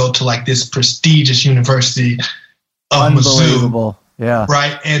blessed to go to like this prestigious university of Unbelievable. Mizzou. Yeah.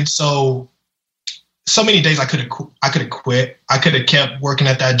 Right. And so many days I could have quit. I could have kept working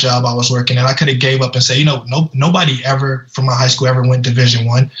at that job I was working at. I could have gave up and say, you know, nobody ever from my high school ever went Division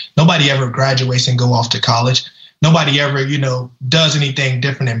I. Nobody ever graduates and go off to college. Nobody ever, you know, does anything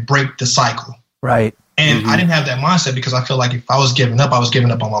different and break the cycle. Right. And I didn't have that mindset because I feel like if I was giving up, I was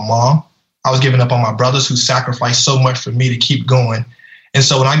giving up on my mom. I was giving up on my brothers who sacrificed so much for me to keep going. And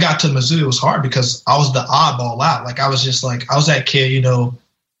so when I got to Mizzou, it was hard because I was the oddball out. Like I was just like, I was that kid, you know,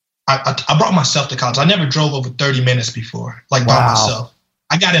 I brought myself to college. I never drove over 30 minutes before, like by myself.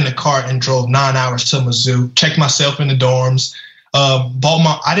 I got in the car and drove 9 hours to Mizzou, checked myself in the dorms,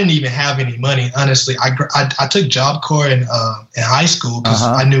 I didn't even have any money, honestly. I took Job Corps in high school because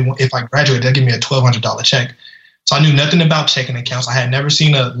I knew if I graduated, they'd give me a $1,200 check. So I knew nothing about checking accounts. I had never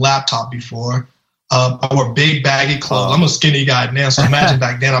seen a laptop before. I wore big baggy clothes. I'm a skinny guy now, so imagine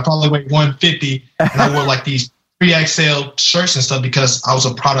back then I probably weighed 150 and I wore like these 3XL shirts and stuff because I was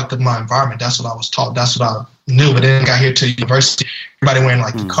a product of my environment. That's what I was taught. That's what I knew. But then I got here to university, everybody wearing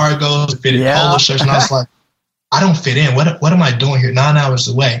like the cargos, fitted polo shirts, and I was like, I don't fit in. What am I doing here 9 hours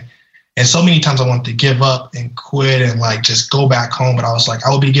away? And so many times I wanted to give up and quit and like just go back home. But I was like, I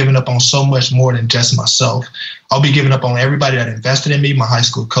will be giving up on so much more than just myself. I'll be giving up on everybody that invested in me, my high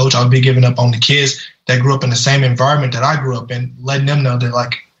school coach. I'll be giving up on the kids that grew up in the same environment that I grew up in, letting them know that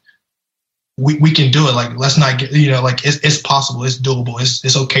like, we can do it. Like, let's not get, like it's possible. It's doable.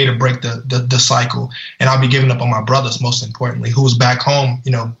 It's okay to break the cycle. And I'll be giving up on my brothers, most importantly, who's back home,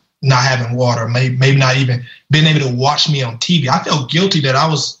 not having water, maybe not even being able to watch me on TV. I felt guilty that I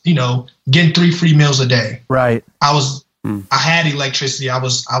was, getting 3 free meals a day. Right. I had electricity. I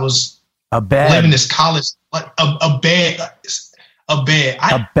was a bed, living this college, a bed.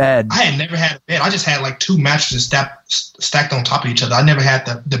 I had never had a bed. I just had like 2 mattresses stacked on top of each other. I never had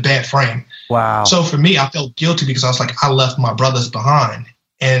the bed frame. Wow. So for me, I felt guilty because I was like, I left my brothers behind.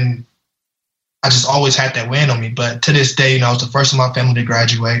 And I just always had that weighing on me. But to this day, I was the first in my family to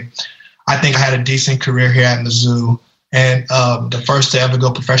graduate. I think I had a decent career here at Mizzou. and the first to ever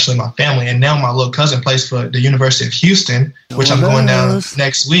go professionally in my family. And now my little cousin plays for the University of Houston, which I'm going down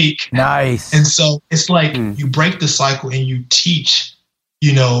next week. Nice. And so it's like you break the cycle and you teach,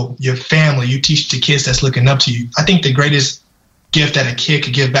 you know, your family, you teach the kids that's looking up to you. I think the greatest gift that a kid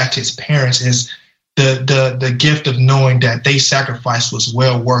could give back to his parents is the gift of knowing that they sacrifice was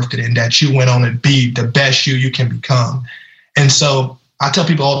well worth it and that you went on to be the best you can become. And so I tell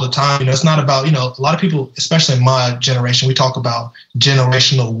people all the time, you know, it's not about, you know, a lot of people, especially in my generation, we talk about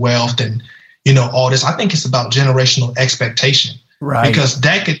generational wealth and, you know, all this. I think it's about generational expectation, right? Because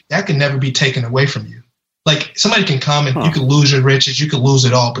that could never be taken away from you. Like somebody can come and you can lose your riches, you can lose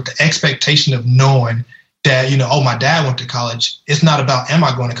it all, but the expectation of knowing that, you know, oh, my dad went to college. It's not about, am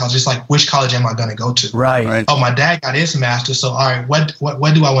I going to college? It's like, which college am I going to go to? Right. Oh, my dad got his master's. So, all right, what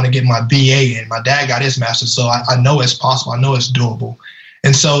do I want to get my BA in? My dad got his master's. So I know it's possible. I know it's doable.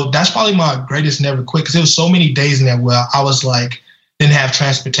 And so that's probably my greatest never quit, because there was so many days in there where I was like, didn't have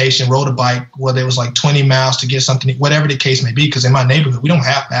transportation, rode a bike, whether it was like 20 miles to get something, whatever the case may be. Because in my neighborhood, we don't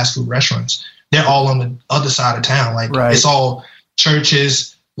have fast food restaurants. They're all on the other side of town. Like It's all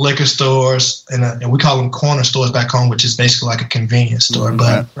churches, liquor stores, and we call them corner stores back home, which is basically like a convenience store.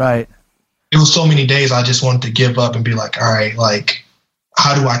 But it was so many days I just wanted to give up and be like, all right, like,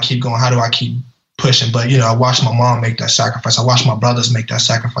 how do I keep going? How do I keep pushing? But, you know, I watched my mom make that sacrifice. I watched my brothers make that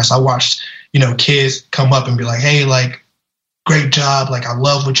sacrifice. I watched, you know, kids come up and be like, hey, like, great job. Like, I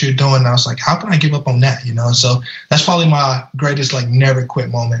love what you're doing. And I was like, how can I give up on that? You know, so that's probably my greatest, like, never quit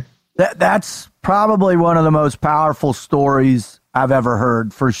moment. That's probably one of the most powerful stories I've ever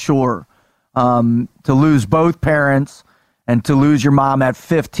heard, for sure. To lose both parents and to lose your mom at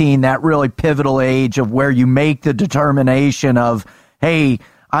 15, that really pivotal age of where you make the determination of, hey,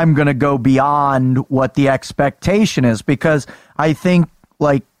 I'm going to go beyond what the expectation is. Because I think,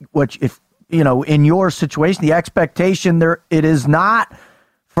 like, if you know, in your situation, the expectation there, it is not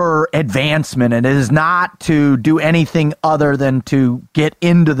for advancement. It is not to do anything other than to get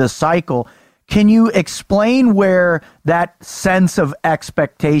into the cycle. Can you explain where that sense of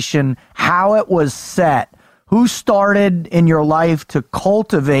expectation, how it was set? Who started in your life to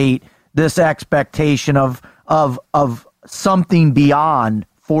cultivate this expectation of something beyond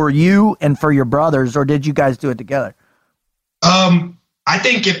for you and for your brothers, or did you guys do it together? I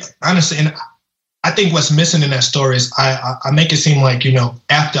think honestly, and I think what's missing in that story is I make it seem like, you know,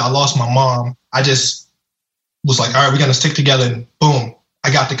 after I lost my mom, I just was like, all right, we're going to stick together, and boom,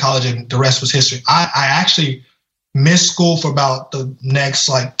 I got to college and the rest was history. I actually missed school for about the next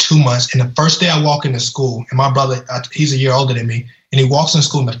like 2 months. And the first day I walk into school, and my brother, he's a year older than me, and he walks in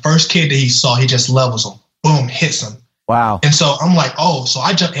school, and the first kid that he saw, he just levels him, boom, hits him. Wow. And so I'm like, oh, so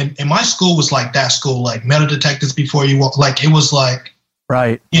I jumped, and my school was like that school, like metal detectors before you walk, like it was like,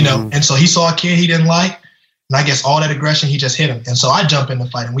 right. You know, and so he saw a kid he didn't like, and I guess all that aggression, he just hit him. And so I jump in the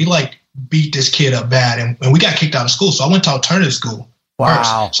fight, and we like beat this kid up bad, and we got kicked out of school. So I went to alternative school.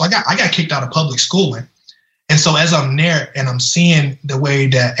 Wow. First. So I got kicked out of public schooling. And so as I'm there and I'm seeing the way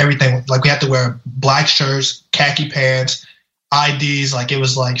that everything, like we had to wear black shirts, khaki pants, IDs, like it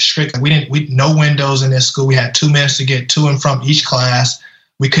was like strict. Like we no windows in this school. We had 2 minutes to get to and from each class.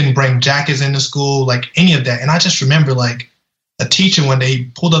 We couldn't bring jackets into school, like any of that. And I just remember like a teacher one day, he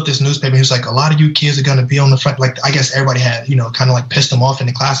pulled up this newspaper. He was like, a lot of you kids are going to be on the front. Like, I guess everybody had, you know, kind of like pissed him off in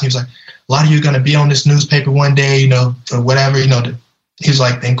the class. And he was like, a lot of you are going to be on this newspaper one day, you know, for whatever, you know, he was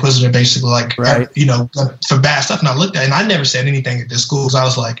like the inquisitor, basically, like, right. You know, for bad stuff. And I looked at it, and I never said anything at this school, because I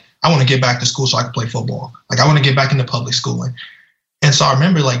was like, I want to get back to school so I can play football. Like, I want to get back into public schooling. And so I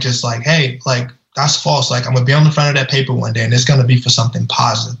remember, like, just like, hey, like, that's false. Like, I'm going to be on the front of that paper one day, and it's going to be for something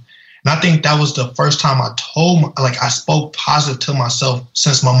positive. And I think that was the first time I spoke positive to myself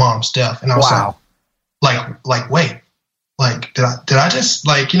since my mom's death. And I was like, wait, like, did I just,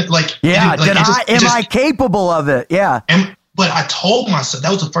 like, you know, like, yeah, am I capable of it? Yeah. But I told myself,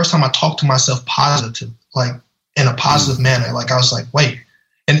 that was the first time I talked to myself positive, like in a positive manner. Like I was like, wait,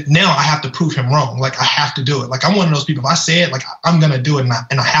 and now I have to prove him wrong. Like I have to do it. Like I'm one of those people. If I say it, like I'm going to do it,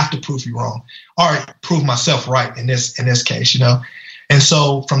 and I have to prove you wrong, or prove myself right in this case, you know? And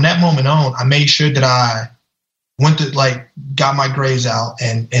so from that moment on, I made sure that I went to got my grades out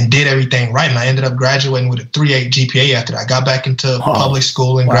and did everything right. And I ended up graduating with a 3.8 GPA after that. I got back into public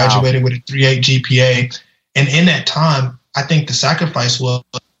school and graduated with a 3.8 GPA. And in that time, I think the sacrifice was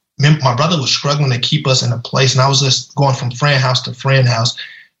my brother was struggling to keep us in a place. And I was just going from friend house to friend house,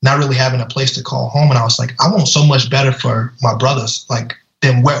 not really having a place to call home. And I was like, I want so much better for my brothers, like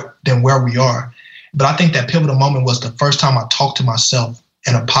than where we are. But I think that pivotal moment was the first time I talked to myself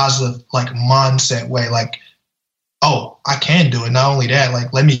in a positive, like mindset way, like, oh, I can do it. Not only that,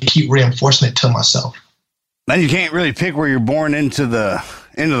 like, let me keep reinforcing it to myself. then you can't really pick where you're born into the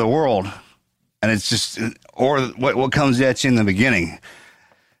world, and it's just or what comes at you in the beginning.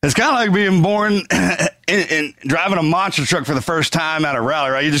 It's kind of like being born and driving a monster truck for the first time at a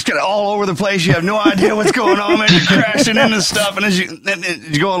rally, right? You just get all over the place. You have no idea what's going on, man. You're crashing into stuff, and as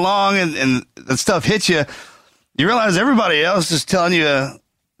you go along and the stuff hits you, you realize everybody else is telling you that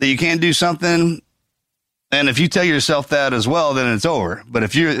you can't do something, and if you tell yourself that as well, then it's over. But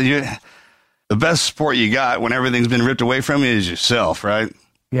if you're the best support you got when everything's been ripped away from you is yourself, right?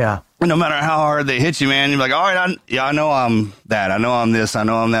 Yeah. And no matter how hard they hit you, man, you're like, all right, I know I'm that. I know I'm this. I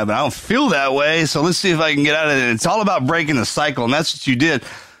know I'm that. But I don't feel that way. So let's see if I can get out of it. And it's all about breaking the cycle. And that's what you did.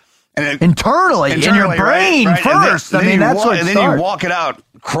 And internally, in your brain right? first. And then that's what. And then you walk it out,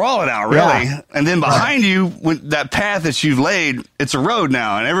 crawl it out, really. Yeah. And then behind you, with that path that you've laid, it's a road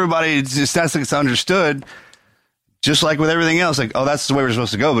now. And everybody just that's like it's understood. Just like with everything else, like, oh, that's the way we're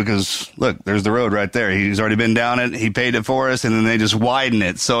supposed to go because, look, there's the road right there. He's already been down it. He paid it for us, and then they just widen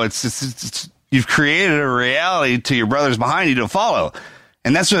it. So it's you've created a reality to your brothers behind you to follow.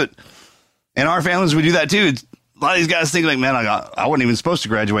 And that's what, in our families, we do that too. A lot of these guys think like, man, I wasn't even supposed to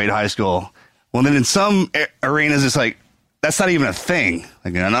graduate high school. Well, then in some arenas, it's like, that's not even a thing.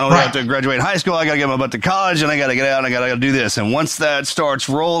 Like, I not only have to graduate high school, I got to get my butt to college, and I got to get out, and I got to do this. And once that starts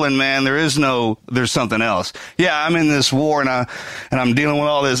rolling, man, there's something else. Yeah, I'm in this war, and I'm dealing with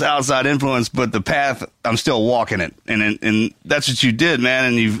all this outside influence, but the path, I'm still walking it. And that's what you did,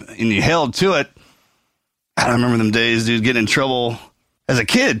 man, and you held to it. I remember them days, dude, getting in trouble as a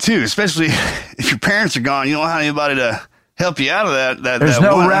kid, too, especially if your parents are gone. You don't have anybody to help you out of that. There's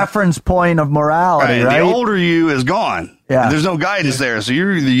no reference point of morality, right? The older you is gone. Yeah. There's no guidance there. So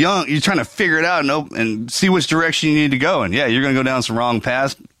you're the young, you're trying to figure it out and see which direction you need to go. And yeah, you're going to go down some wrong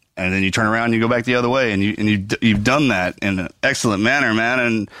paths, and then you turn around and you go back the other way. And you've done that in an excellent manner, man.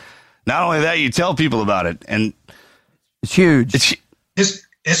 And not only that, you tell people about it. And it's huge. It's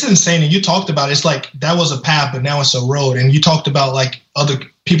insane. And you talked about it. It's like that was a path, but now it's a road. And you talked about like other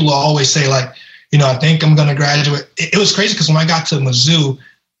people always say like, you know, I think I'm going to graduate. It was crazy because when I got to Mizzou,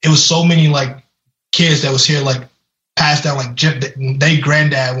 it was so many like kids that was here, like passed down, like they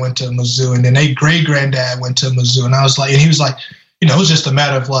granddad went to Mizzou and then they great granddad went to Mizzou. And I was like, and he was like, you know, it was just a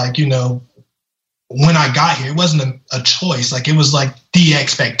matter of like, you know, when I got here, it wasn't a choice. Like it was like the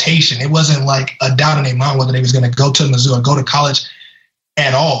expectation. It wasn't like a doubt in their mind whether they was going to go to Mizzou or go to college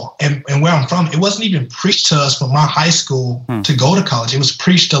at all. And where I'm from, it wasn't even preached to us from my high school to go to college. It was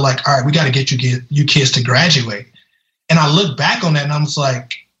preached to like, all right, we got to get you kids to graduate. And I look back on that and I was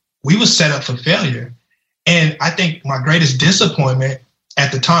like, we was set up for failure. And I think my greatest disappointment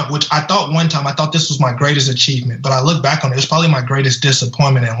at the time, which I thought one time, I thought this was my greatest achievement, but I look back on it, it's probably my greatest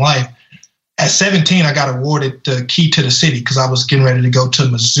disappointment in life. At 17, I got awarded the key to the city because I was getting ready to go to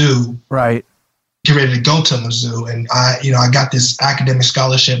Mizzou. Right. Get ready to go to Mizzou. And I got this academic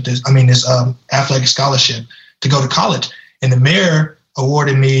scholarship, this athletic scholarship to go to college. And the mayor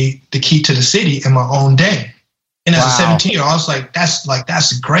awarded me the key to the city in my own day. And as a 17-year-old, I was like,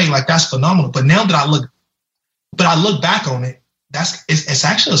 that's great. Like, that's phenomenal. But now that I look back on it, it's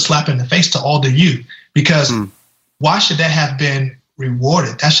actually a slap in the face to all the youth because why should that have been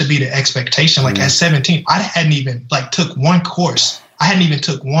rewarded? That should be the expectation. Like at 17, I hadn't even took one course. I hadn't even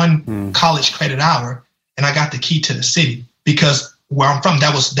took one college credit hour, and I got the key to the city because where I'm from,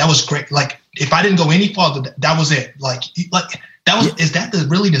 that was great. Like if I didn't go any farther, that was it. Is that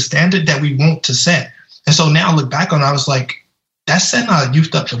really the standard that we want to set? And so now I look back on it, I was like, that's setting our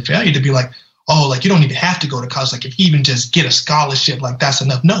youth up for failure to be like, oh, like you don't even have to go to college. Like if you even just get a scholarship, like that's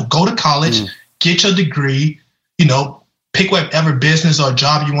enough. No, go to college, get your degree, pick whatever business or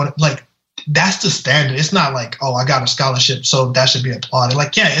job you want. Like that's the standard. It's not like, oh, I got a scholarship, so that should be applauded.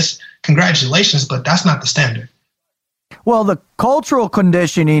 Like, yeah, it's congratulations, but that's not the standard. Well, the cultural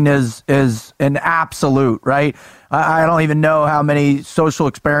conditioning is an absolute, right? I don't even know how many social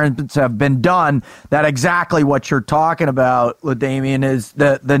experiments have been done that exactly what you're talking about, LaDamian, is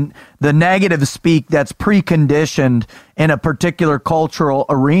the negative speak that's preconditioned in a particular cultural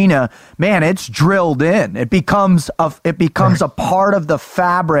arena. Man, it's drilled in. It becomes a part of the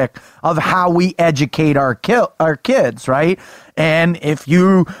fabric of how we educate our kids, right? And if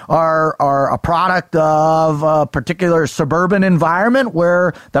you are a product of a particular suburban environment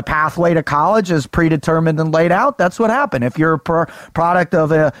where the pathway to college is predetermined and laid out, that's what happened. If you're a product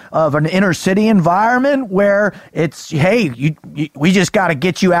of an inner city environment where it's, hey, we just got to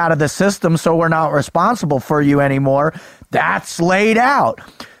get you out of the system so we're not responsible for you anymore, that's laid out.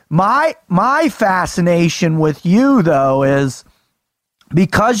 My fascination with you, though, is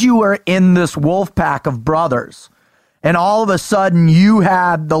because you were in this wolf pack of brothers, and all of a sudden you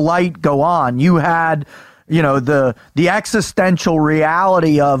had the light go on. You had the existential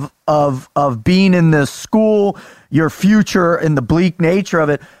reality of being in this school, your future, and the bleak nature of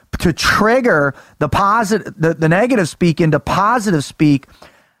it, to trigger the negative speak into positive speak.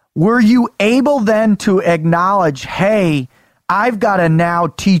 Were you able then to acknowledge, hey, I've got to now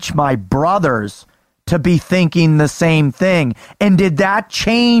teach my brothers to be thinking the same thing? And did that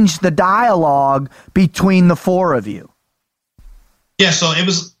change the dialogue between the four of you? Yeah, so it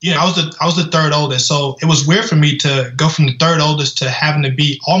was, I was the third oldest, so it was weird for me to go from the third oldest to having to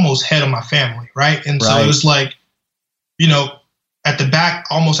be almost head of my family, right? And so it was like, at the back,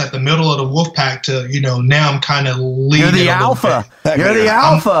 almost at the middle of the wolf pack to, now I'm kind of leading. You're the alpha. You're the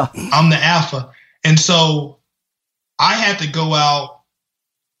alpha. I'm the alpha. And so I had to go out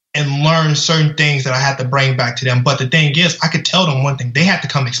and learn certain things that I had to bring back to them. But the thing is, I could tell them one thing. They had to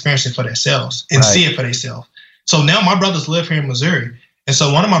come experience it for themselves and see it for themselves. So now my brothers live here in Missouri. And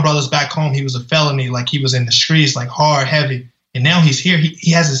so one of my brothers back home, he was a felony, like he was in the streets, like hard, heavy. And now he's here.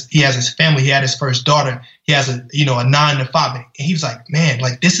 He has his family. He had his first daughter. He has a 9 to 5. And he was like, man,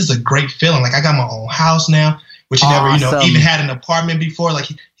 like this is a great feeling. Like I got my own house now, which he never, even had an apartment before. Like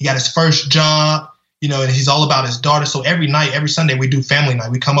he got his first job, and he's all about his daughter. So every night, every Sunday, we do family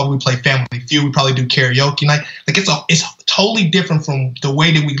night. We come up, we play Family Feud. We probably do karaoke night. Like it's totally different from the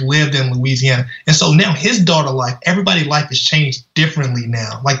way that we lived in Louisiana. And so now his daughter life, everybody's life has changed differently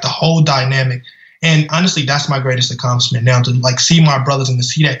now. Like the whole dynamic. And honestly, that's my greatest accomplishment now, to like see my brothers and to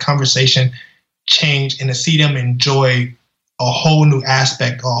see that conversation change and to see them enjoy a whole new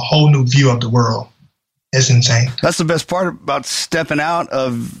aspect or a whole new view of the world. It's insane. That's the best part about stepping out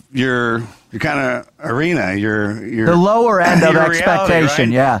of your kind of arena, your the lower end of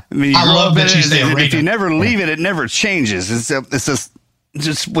expectation. Reality, right? Yeah. I mean, I love that you say arena. If you never leave it never changes. It's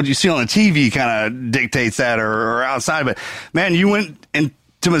just what you see on the TV kind of dictates that or outside. But man, you went into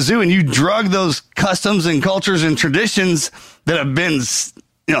Mizzou and you drug those customs and cultures and traditions that have been,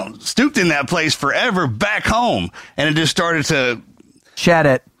 stooped in that place forever back home. And it just started to shed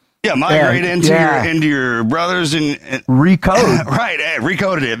it. Yeah, migrate into your brothers and recode. Right,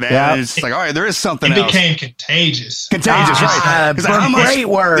 recoded it, man. Yep. It's like, all right, there is something else. It became contagious. Right. Great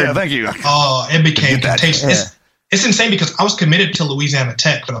word. Yeah, thank you. Oh, it became contagious. Yeah. It's insane because I was committed to Louisiana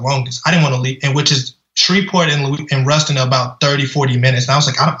Tech for the longest. I didn't want to leave, and which is Shreveport and Ruston about 30, 40 minutes. And I was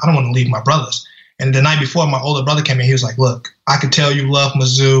like, I don't want to leave my brothers. And the night before, my older brother came in. He was like, look, I could tell you love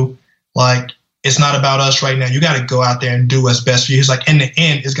Mizzou. Like, it's not about us right now. You got to go out there and do what's best for you. He's like, in the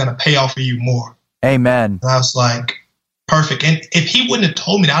end, it's going to pay off for you more. Amen. And I was like, perfect. And if he wouldn't have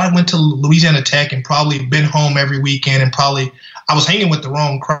told me that, I went to Louisiana Tech and probably been home every weekend and probably I was hanging with the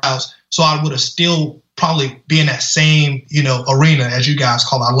wrong crowds. So I would have still probably be in that same, arena as you guys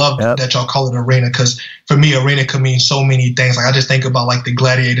call it. I love that y'all call it arena because for me, arena could mean so many things. Like I just think about like the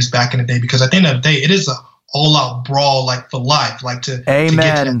gladiators back in the day because at the end of the day, it is a all-out brawl, like for life, like to get to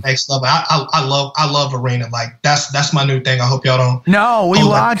that next level. I love arena. Like that's my new thing. I hope y'all don't. No, we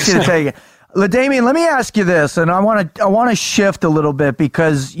want you to take it. LaDamian, let me ask you this, and I want to shift a little bit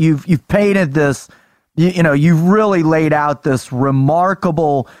because you've painted this. You've really laid out this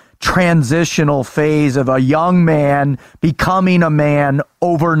remarkable transitional phase of a young man becoming a man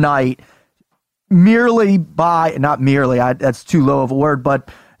overnight, that's too low of a word,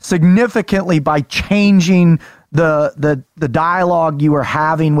 but significantly by changing the dialogue you were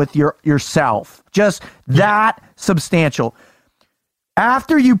having with yourself. Just that substantial.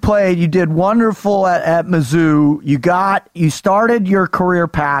 After you played, you did wonderful at Mizzou. You started your career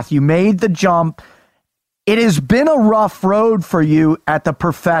path. You made the jump. It has been a rough road for you at the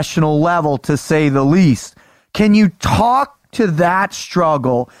professional level, to say the least. Can you talk to that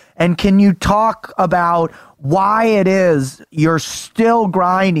struggle, and can you talk about why it is you're still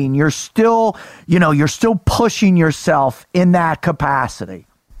grinding, you're still pushing yourself in that capacity?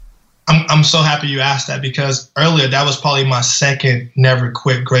 I'm so happy you asked that because earlier that was probably my second never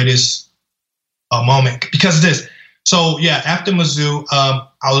quit greatest moment because of this. So yeah, after Mizzou,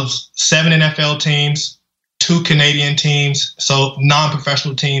 I was 7 NFL teams, 2 Canadian teams, so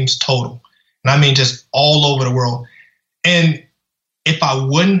non-professional teams total. And I mean just all over the world. And if I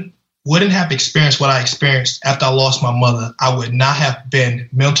wouldn't have experienced what I experienced after I lost my mother, I would not have been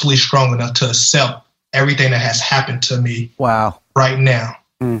mentally strong enough to accept everything that has happened to me right now.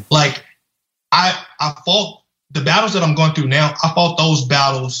 Like I fought the battles that I'm going through now. I fought those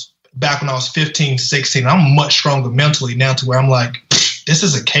battles back when I was 15, 16. I'm much stronger mentally now to where I'm like, this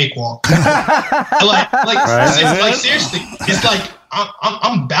is a cakewalk. like seriously, it's like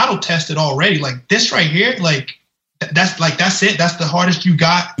I'm battle tested already. Like this right here, that's it. That's the hardest you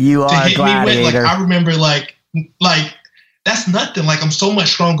got to hit me with. Like I remember like that's nothing. Like, I'm so much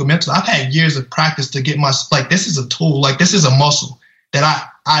stronger mentally. I've had years of practice to get this is a tool. Like, this is a muscle that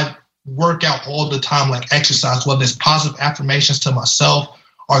I work out all the time, like exercise, whether it's positive affirmations to myself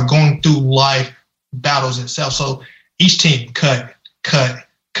or going through life battles itself. So each team, cut.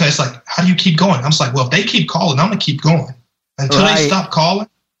 It's like, how do you keep going? I'm just like, well, if they keep calling, I'm going to keep going. Until they stop calling,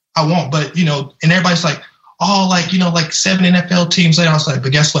 I won't. But, and everybody's like, oh, like 7 NFL teams later. I was like,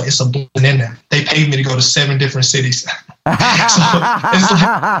 but guess what? It's a blend in there. They paid me to go to 7 different cities. So it's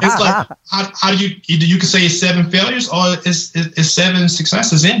like how do you can say it's 7 failures or it's 7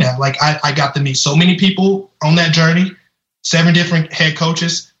 successes in there. Like, I got to meet so many people on that journey, 7 different head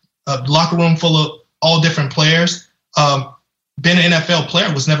coaches, a locker room full of all different players. Being an NFL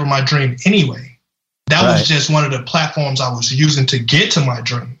player was never my dream anyway. That was just one of the platforms I was using to get to my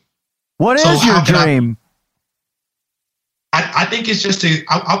dream. What is your dream? I think it's just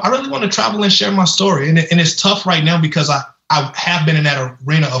I really want to travel and share my story. And it's tough right now because I have been in that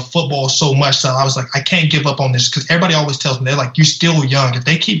arena of football so much. So I was like, I can't give up on this because everybody always tells me, they're like, you're still young. If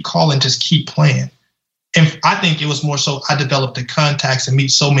they keep calling, just keep playing. And I think it was more so I developed the contacts and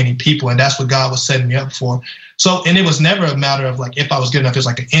meet so many people. And that's what God was setting me up for. So, and it was never a matter of like, if I was good enough, it was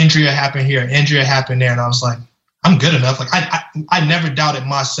like an injury happened here, an injury happened there. And I was like, I'm good enough. Like I never doubted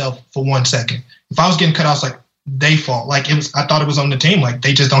myself for 1 second. If I was getting cut, I was like, they fault. Like I thought it was on the team. Like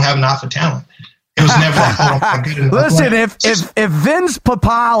they just don't have enough of talent. It was never like, oh, I'm good enough. Listen, if Vince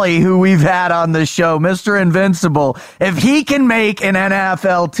Papale, who we've had on the show, Mr. Invincible, if he can make an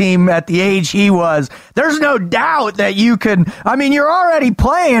NFL team at the age he was, there's no doubt that you can. I mean, you're already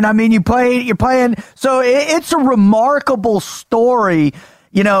playing. I mean, you're playing. So it's a remarkable story.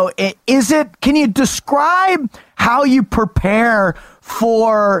 Can you describe how you prepare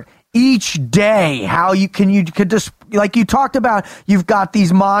for each day? How you could just, like you talked about, you've got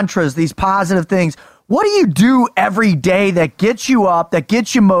these mantras, these positive things. What do you do every day that gets you up, that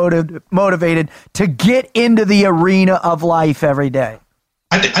gets you motivated to get into the arena of life every day?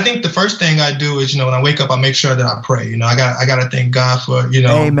 I think the first thing I do is, when I wake up, I make sure that I pray. I got to thank God for,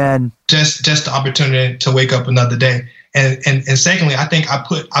 Amen. Just the opportunity to wake up another day. And secondly, I think I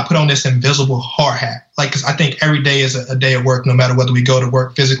put on this invisible hard hat. Like, 'cause I think every day is a day of work, no matter whether we go to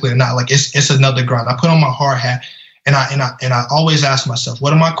work physically or not. Like it's another grind. I put on my hard hat and I always ask myself,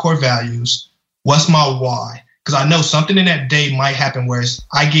 what are my core values? What's my why? Because I know something in that day might happen where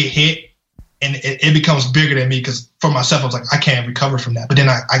I get hit and it becomes bigger than me. Because for myself, I was like, I can't recover from that. But then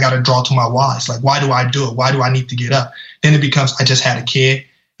I got to draw to my why. It's like, why do I do it? Why do I need to get up? Then it becomes, I just had a kid.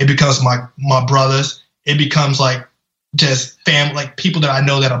 It becomes my brothers. It becomes like just family, like people that I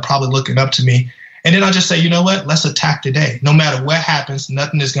know that are probably looking up to me. And then I just say, you know what? Let's attack today. No matter what happens,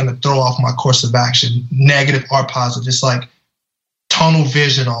 nothing is going to throw off my course of action, negative or positive. It's like tunnel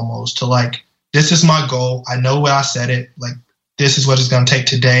vision almost to like, this is my goal. I know where I set it. Like, this is what it's going to take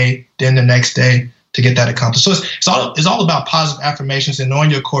today, then the next day to get that accomplished. So it's all about positive affirmations and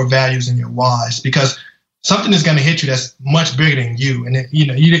knowing your core values and your whys, because something is going to hit you that's much bigger than you. And then,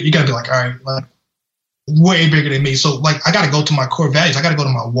 you got to be like, all right, like, way bigger than me. So like, I got to go to my core values. I got to go to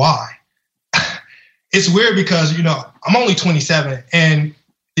my why. It's weird because, I'm only 27. And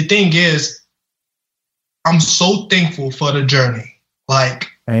the thing is, I'm so thankful for the journey. Like,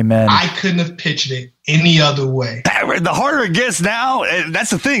 amen. I couldn't have pictured it any other way. The harder it gets now,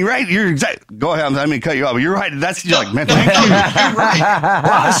 that's the thing, right? You're go ahead. I mean, cut you off, but you're right. You're like, man, thank you. You're right.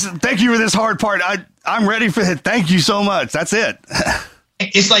 Wow, thank you for this hard part. I'm ready for it. Thank you so much. That's it.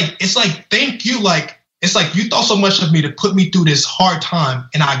 It's like, thank you. Like, it's like you thought so much of me to put me through this hard time,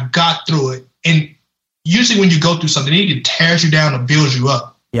 and I got through it. And usually when you go through something, it tears you down and builds you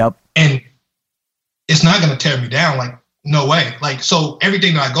up. Yep. And it's not going to tear me down. Like, no way. Like, so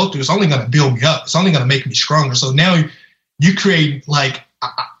everything that I go through is only going to build me up. It's only going to make me stronger. So now you create, like,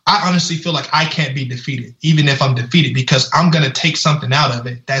 I honestly feel like I can't be defeated, even if I'm defeated, because I'm going to take something out of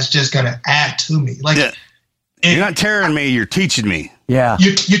it that's just going to add to me. Like, yeah. You're not tearing me, you're teaching me. Yeah.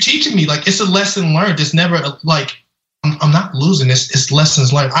 You're teaching me. Like, it's a lesson learned. It's never like, I'm not losing this. It's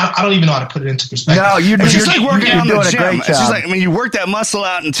lessons learned. I don't even know how to put it into perspective. No, you're just like working out in the doing gym. a great It's just job. like, you work that muscle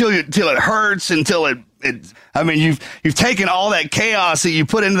out until it hurts, until it. I mean, you've taken all that chaos that you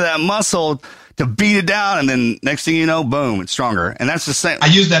put into that muscle to beat it down, and then next thing you know, boom, it's stronger. And that's the same. I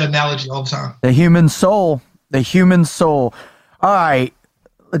use that analogy all the time. The human soul. The human soul. All right,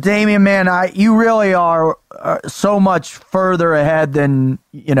 Damian, man, you really are so much further ahead than,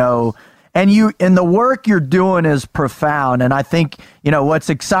 and the work you're doing is profound. And I think, what's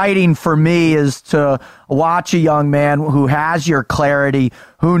exciting for me is to watch a young man who has your clarity,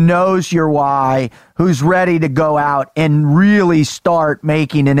 who knows your why, who's ready to go out and really start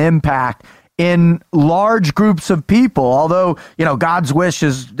making an impact in large groups of people. Although, God's wish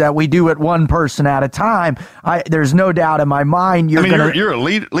is that we do it one person at a time. There's no doubt in my mind you're a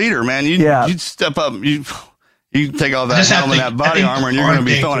leader, man. You step up. You take off that helmet, that body armor, and you're going to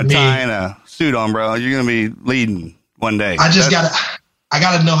be throwing a tie and a suit on, bro. You're going to be leading one day. I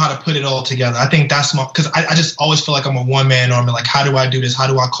gotta know how to put it all together. I think that's because I just always feel like I'm a one-man army. Like, how do I do this? How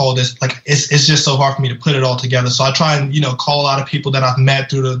do I call this? Like, it's just so hard for me to put it all together. So I try and, call a lot of people that I've met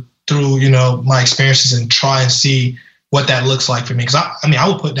through my experiences and try and see what that looks like for me. Because I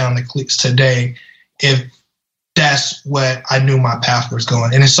would put down the cleats today if that's what I knew my path was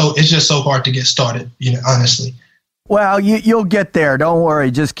going. And it's just so hard to get started, honestly. Well, you'll get there. Don't worry.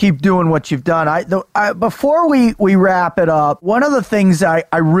 Just keep doing what you've done. Before we wrap it up, one of the things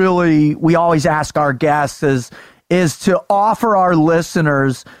we always ask our guests is to offer our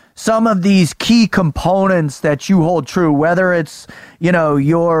listeners some of these key components that you hold true, whether it's,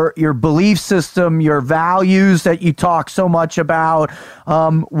 your belief system, your values that you talk so much about.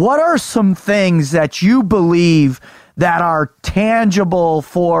 What are some things that you believe that are tangible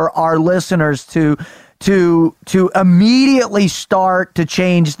for our listeners to immediately start to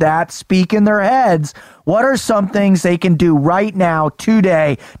change that, speak in their heads? What are some things they can do right now,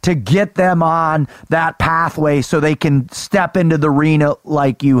 today, to get them on that pathway so they can step into the arena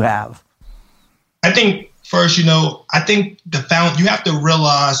like you have? I think first, you have to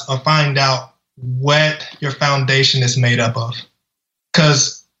realize or find out what your foundation is made up of.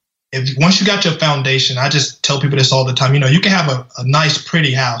 Because once you got your foundation, I just tell people this all the time, you can have a nice,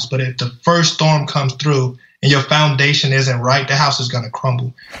 pretty house, but if the first storm comes through and your foundation isn't right, the house is going to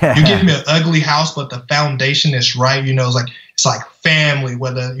crumble. You give me an ugly house, but the foundation is right, it's like family,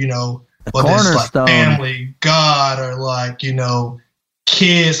 whether it's like family, God, or like,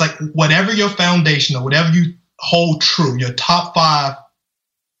 kids, like whatever your foundation or whatever you hold true, your top 5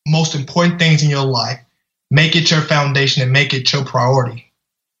 most important things in your life, make it your foundation and make it your priority.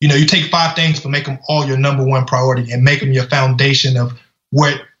 You take 5 things, but make them all your number 1 priority and make them your foundation of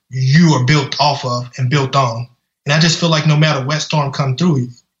what you are built off of and built on. And I just feel like no matter what storm come through,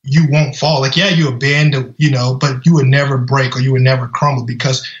 you won't fall. Like, yeah, you'll bend, but you would never break or you would never crumble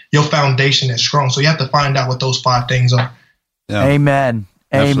because your foundation is strong. So you have to find out what those 5 things are. Yeah. Amen.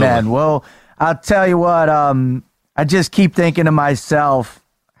 Absolutely. Amen. Well, I'll tell you what, I just keep thinking to myself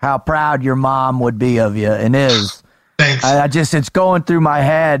how proud your mom would be of you and is. Thanks. It's going through my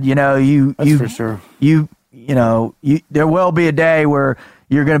head, That's for sure. There will be a day where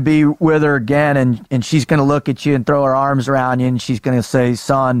you're going to be with her again and she's going to look at you and throw her arms around you and she's going to say,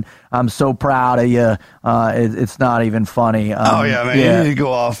 son, I'm so proud of you. It's not even funny. Oh yeah, man. Yeah. You need to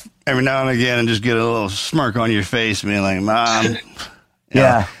go off every now and again and just get a little smirk on your face being like, Mom.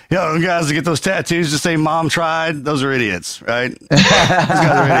 Yeah. Guys that get those tattoos to say mom tried, those are idiots, right? Those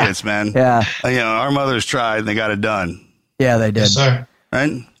guys are idiots, man. Yeah. Our mothers tried and they got it done. Yeah, they did. Yes, sir.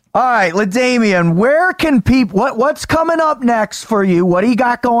 Right? All right, LaDamian, where can people, what's coming up next for you? What do you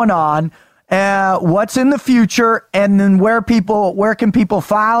got going on? What's in the future? And then where can people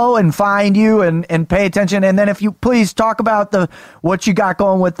follow and find you and pay attention? And then if you please talk about what you got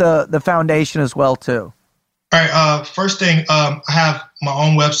going with the foundation as well, too. All right. First thing, I have my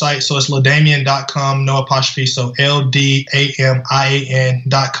own website, so it's ladamian.com, no apostrophe, so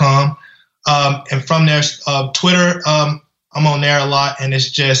LDAMIAN.com. And from there, Twitter, I'm on there a lot, and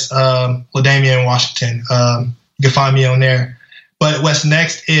it's just LaDamian Washington. You can find me on there. But what's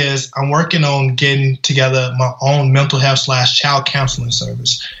next is I'm working on getting together my own mental health / child counseling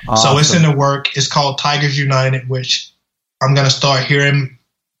service. Awesome. So it's in the work. It's called Tigers United, which I'm going to start here in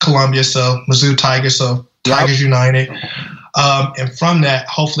Columbia, so Mizzou Tigers, so Tigers United. And from that,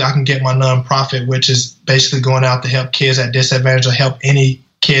 hopefully I can get my nonprofit, which is basically going out to help kids at disadvantage or help any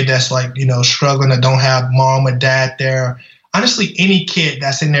kid that's like, struggling, that don't have mom or dad there. Honestly, any kid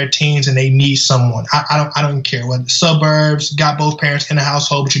that's in their teens and they need someone. I don't care whether suburbs, got both parents in the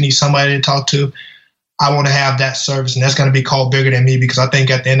household, but you need somebody to talk to. I want to have that service, and that's going to be called Bigger Than Me, because I think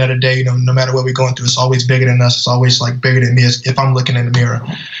at the end of the day, no matter what we're going through, it's always bigger than us. It's always like bigger than me if I'm looking in the mirror.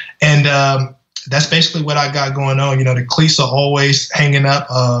 And that's basically what I got going on. The cleats are always hanging up.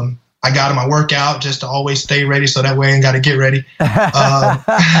 I got them. I work out just to always stay ready, so that way I ain't got to get ready.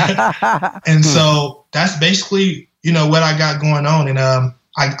 And so that's basically, what I got going on. And I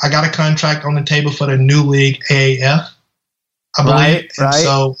got a contract on the table for the new league, AAF, I believe. Right. And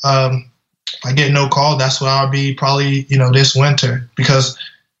so if I get no call, that's where I'll be probably, this winter, because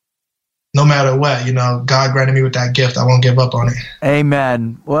no matter what, God granted me with that gift. I won't give up on it.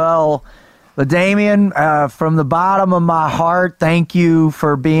 Amen. Well, LaDamian, from the bottom of my heart, thank you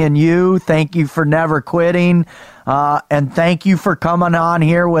for being you. Thank you for never quitting. And thank you for coming on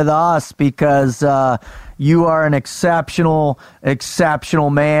here with us, because you are an exceptional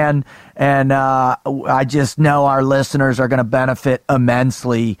man. And I just know our listeners are going to benefit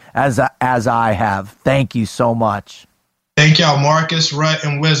immensely, as I have. Thank you so much. Thank y'all, Marcus, Rut,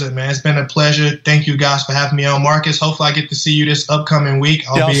 and Wizard, man. It's been a pleasure. Thank you guys for having me on. Marcus, hopefully I get to see you this upcoming week.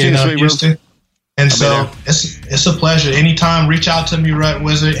 I'll be in Houston. And so it's a pleasure. Anytime, reach out to me, Rut,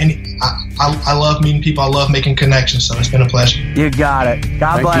 Wizard. I love meeting people. I love making connections. So it's been a pleasure. You got it.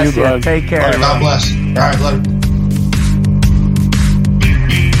 God bless you. Take care. Right, God bless. All right, love you.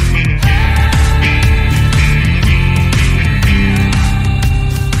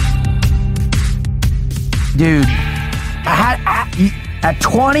 Dude, at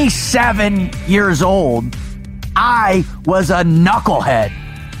 27 years old, I was a knucklehead.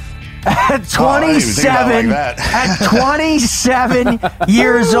 At 27, at 27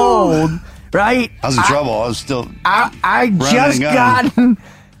 years old, right? I was in trouble. I was still. I just gotten.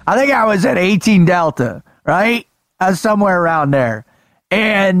 I think I was at 18 Delta, right? I was somewhere around there,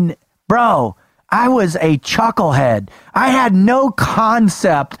 and bro, I was a chucklehead. I had no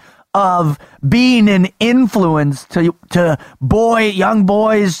concept of being an influence to young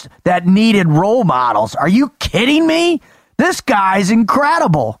boys that needed role models. Are you kidding me? This guy's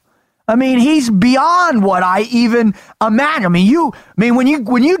incredible. I mean, he's beyond what I even imagine. I mean, when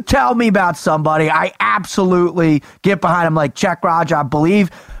you tell me about somebody, I absolutely get behind him, like Check Raj, I believe.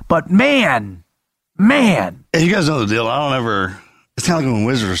 But man. Hey, you guys know the deal. I don't ever. It's kind of like when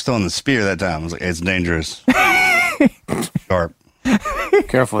Wizards were still in the spear that time. I was like, hey, it's dangerous. Sharp.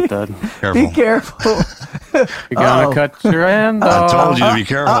 Careful with that. Careful. Be careful. You're gonna cut your hand off. I told you to be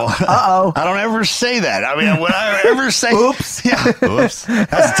careful. Uh-oh. I don't ever say that. I mean, would I ever say Oops. Yeah, oops.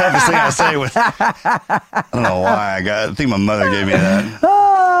 That's the toughest thing I say with. I don't know why I think my mother gave me that.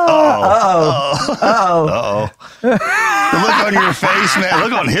 Uh-oh. The look on your face, man.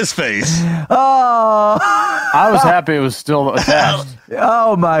 Look on his face. I was happy it was still attached.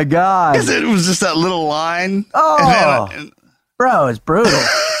 Oh my God. It was just that little line. Bro, it's brutal.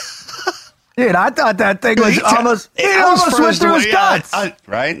 Dude, I thought that thing was almost went through his guts.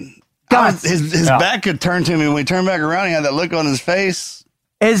 Right? Guts. His back could turn to me. When he turned back around, he had that look on his face.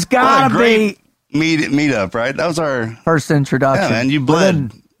 It's gotta be meet up, right? That was our first introduction. Yeah, man, you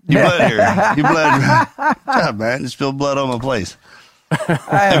bled. You bled here. You bled. Yeah, man, just spilled blood on my place. I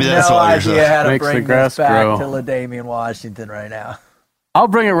have Maybe that's no all idea how to Makes the bring grass this back grow. to LaDamian, Washington right now. I'll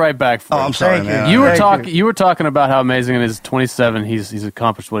bring it right back for you. I'm sorry, Thank man. you. You were talking about how amazing it is. 27, he's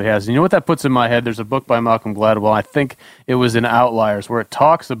accomplished what he has. And you know what that puts in my head? There's a book by Malcolm Gladwell. I think it was in Outliers, where it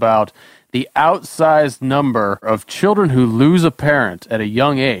talks about the outsized number of children who lose a parent at a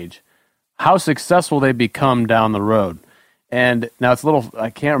young age, how successful they become down the road. And now it's a little, I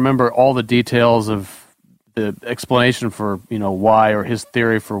can't remember all the details of the explanation for, why, or his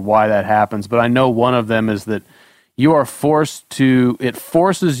theory for why that happens, but I know one of them is that you are it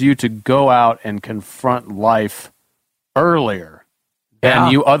forces you to go out and confront life earlier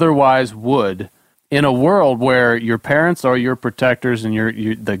than you otherwise would in a world where your parents are your protectors and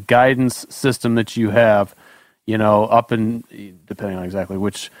the guidance system that you have, up in, depending on exactly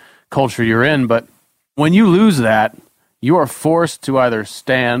which culture you're in. But when you lose that, you are forced to either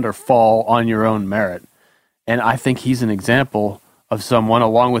stand or fall on your own merit. And I think he's an example of someone,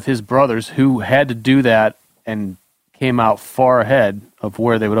 along with his brothers, who had to do that and came out far ahead of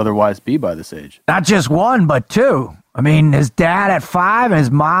where they would otherwise be by this age. Not just one, but two. I mean, his dad at 5 and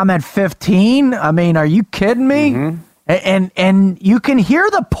his mom at 15. I mean, are you kidding me? Mm-hmm. And you can hear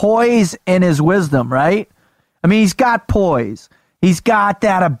the poise in his wisdom, right? I mean, he's got poise. He's got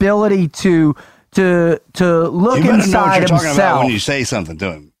that ability to look inside himself. You better know what you're talking about when you say something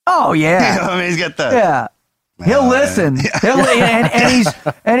to him. Oh yeah. I mean, he's got that. Yeah. He'll listen.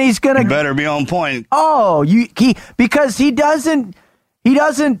 And he's gonna. You better be on point. Oh, because he doesn't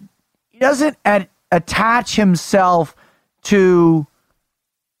attach himself to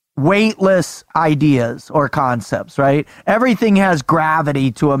weightless ideas or concepts, right? Everything has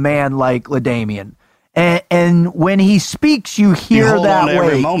gravity to a man like LaDamian. And when he speaks, you hear you hold that on to weight.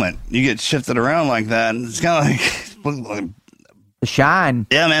 every moment. You get shifted around like that, and it's kind of like the shine.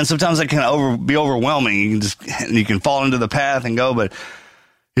 Yeah, man. Sometimes it can be overwhelming. You can fall into the path and go, but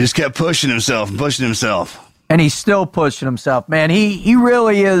he just kept pushing himself, and he's still pushing himself. Man, he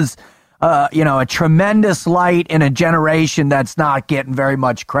really is, a tremendous light in a generation that's not getting very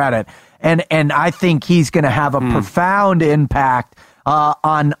much credit. And I think he's going to have a profound impact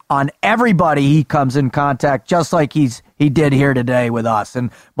on everybody he comes in contact, just like he did here today with us. And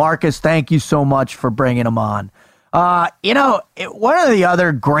Marcus, thank you so much for bringing him on. One of the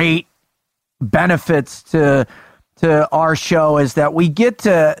other great benefits to to our show is that we get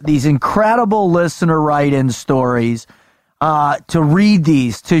to these incredible listener write-in stories, to read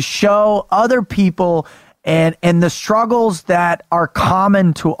these, to show other people and the struggles that are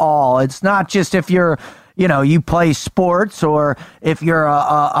common to all. It's not just if you're, you play sports or if you're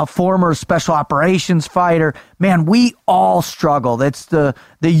a former special operations fighter. Man, we all struggle. That's the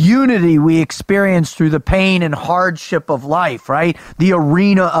unity we experience through the pain and hardship of life, right? The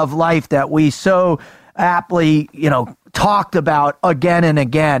arena of life that we so aptly, talked about again and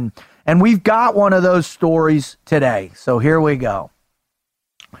again. And we've got one of those stories today. So here we go.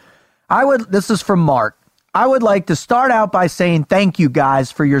 This is from Mark. I would like to start out by saying thank you guys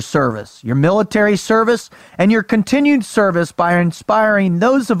for your service, your military service, and your continued service by inspiring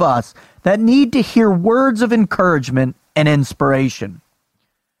those of us that need to hear words of encouragement and inspiration.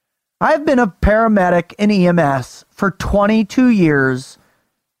 I've been a paramedic in EMS for 22 years,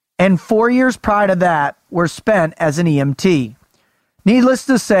 and 4 years prior to that were spent as an EMT. Needless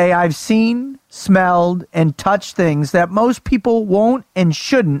to say, I've seen, smelled, and touched things that most people won't and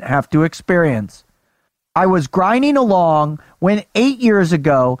shouldn't have to experience. I was grinding along when 8 years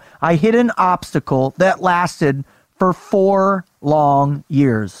ago, I hit an obstacle that lasted for 4 long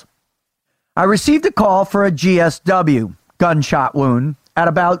years. I received a call for a GSW, gunshot wound, at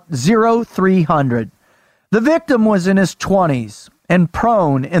about 0300. The victim was in his 20s and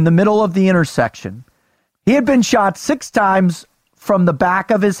prone in the middle of the intersection. He had been shot 6 times from the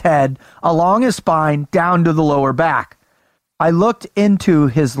back of his head, along his spine, down to the lower back. I looked into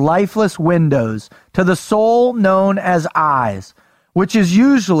his lifeless windows to the soul known as eyes, which is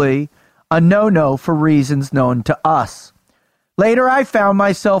usually a no-no for reasons known to us. Later, I found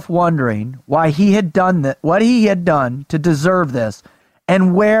myself wondering why he had done what he had done to deserve this,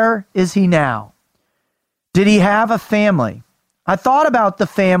 and where is he now? Did he have a family? I thought about the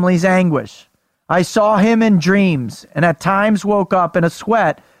family's anguish. I saw him in dreams, and at times woke up in a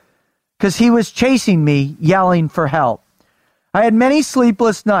sweat because he was chasing me, yelling for help. I had many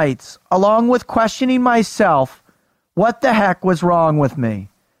sleepless nights, along with questioning myself, what the heck was wrong with me?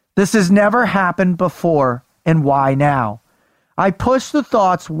 This has never happened before, and why now? I pushed the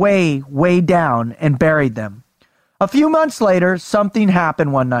thoughts way, way down and buried them. A few months later, something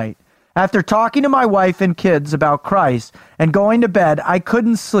happened one night. After talking to my wife and kids about Christ and going to bed, I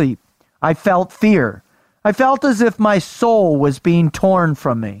couldn't sleep. I felt fear. I felt as if my soul was being torn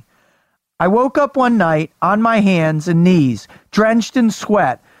from me. I woke up one night on my hands and knees, drenched in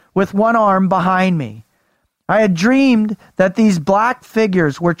sweat, with one arm behind me. I had dreamed that these black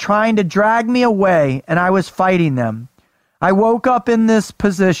figures were trying to drag me away, and I was fighting them. I woke up in this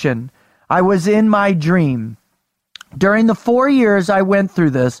position. I was in my dream. During the 4 years I went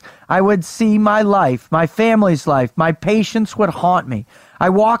through this, I would see my life, my family's life, my patients would haunt me. I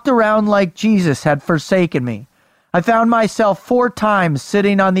walked around like Jesus had forsaken me. I found myself 4 times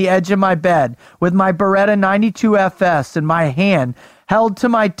sitting on the edge of my bed with my Beretta 92 FS in my hand held to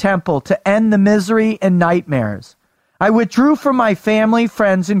my temple to end the misery and nightmares. I withdrew from my family,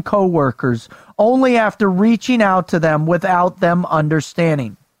 friends, and co-workers only after reaching out to them without them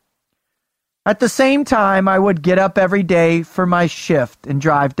understanding. At the same time, I would get up every day for my shift and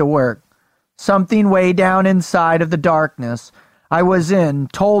drive to work. Something way down inside of the darkness I was in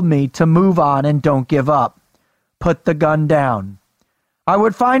told me to move on and don't give up. Put the gun down. I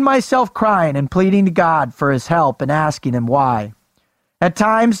would find myself crying and pleading to God for his help and asking him why. At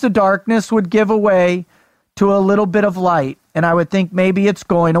times, the darkness would give way to a little bit of light, and I would think maybe it's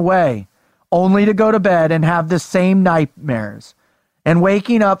going away, only to go to bed and have the same nightmares, and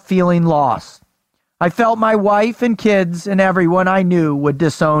waking up feeling lost. I felt my wife and kids and everyone I knew would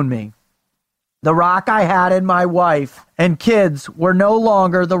disown me. The rock I had in my wife and kids were no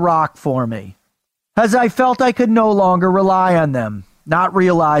longer the rock for me, as I felt I could no longer rely on them, not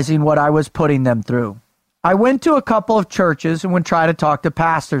realizing what I was putting them through. I went to a couple of churches and would try to talk to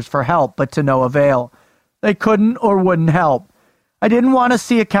pastors for help, but to no avail. They couldn't or wouldn't help. I didn't want to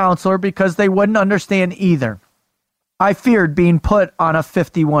see a counselor because they wouldn't understand either. I feared being put on a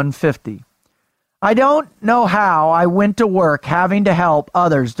 5150. I don't know how I went to work having to help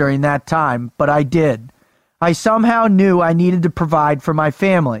others during that time, but I did. I somehow knew I needed to provide for my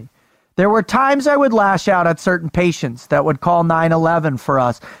family. There were times I would lash out at certain patients that would call 911 for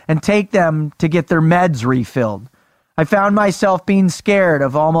us and take them to get their meds refilled. I found myself being scared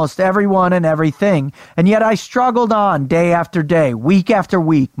of almost everyone and everything, and yet I struggled on day after day, week after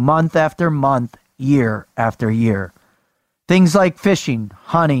week, month after month, year after year. Things like fishing,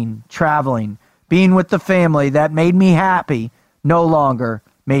 hunting, traveling, being with the family that made me happy no longer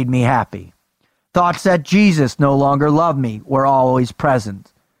made me happy. Thoughts that Jesus no longer loved me were always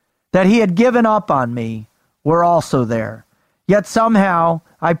present. That he had given up on me were also there. Yet somehow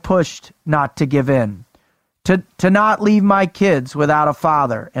I pushed not to give in, to not leave my kids without a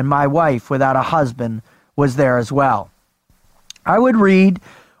father, and my wife without a husband was there as well. I would read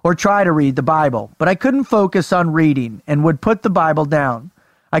or try to read the Bible, but I couldn't focus on reading and would put the Bible down.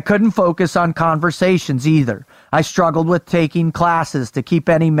 I couldn't focus on conversations either. I struggled with taking classes to keep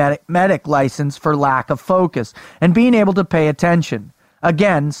any medic license for lack of focus and being able to pay attention.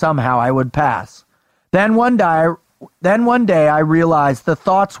 Again, somehow I would pass. Then one day I realized the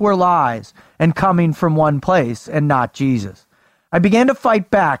thoughts were lies and coming from one place and not Jesus. I began to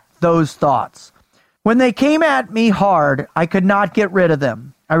fight back those thoughts. When they came at me hard, I could not get rid of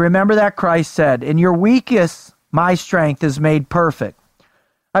them. I remember that Christ said, "In your weakness, my strength is made perfect."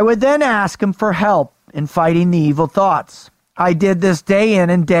 I would then ask him for help in fighting the evil thoughts. I did this day in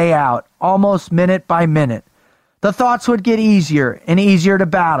and day out, almost minute by minute. The thoughts would get easier and easier to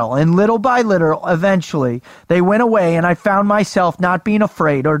battle, and little by little, eventually, they went away, and I found myself not being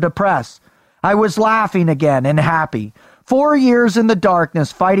afraid or depressed. I was laughing again and happy. 4 years in the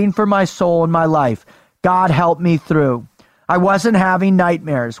darkness, fighting for my soul and my life. God helped me through. I wasn't having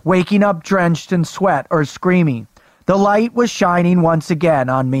nightmares, waking up drenched in sweat or screaming. The light was shining once again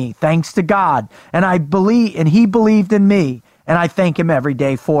on me, thanks to God, and He believed in me, and I thank Him every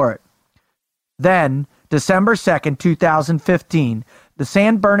day for it. Then, December 2nd, 2015, the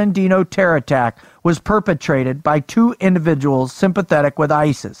San Bernardino terror attack was perpetrated by 2 individuals sympathetic with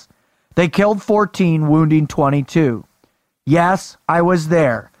ISIS. They killed 14, wounding 22. Yes, I was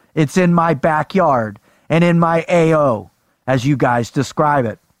there. It's in my backyard and in my AO, as you guys describe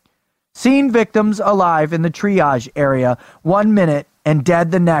it. Seeing victims alive in the triage area 1 minute and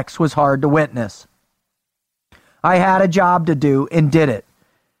dead the next was hard to witness. I had a job to do and did it.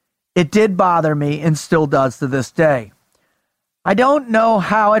 It did bother me and still does to this day. I don't know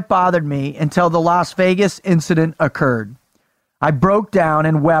how it bothered me until the Las Vegas incident occurred. I broke down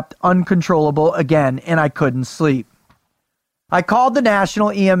and wept uncontrollable again, and I couldn't sleep. I called the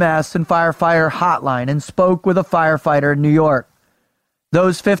National EMS and Firefighter hotline and spoke with a firefighter in New York.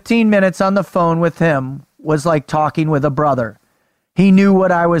 Those 15 minutes on the phone with him was like talking with a brother. He knew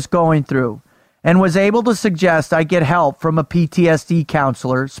what I was going through and was able to suggest I get help from a PTSD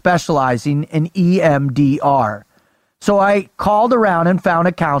counselor specializing in EMDR. So I called around and found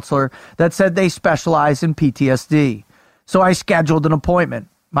a counselor that said they specialize in PTSD. So I scheduled an appointment.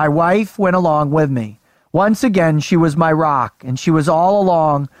 My wife went along with me. Once again, she was my rock, and she was all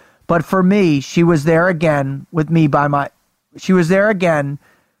along, but for me, she was there again with me by my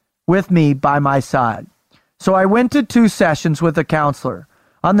side. So I went to 2 sessions with a counselor.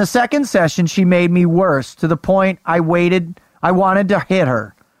 On the second session, she made me worse to the point I wanted to hit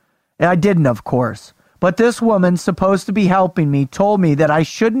her. And I didn't, of course. But this woman, supposed to be helping me, told me that I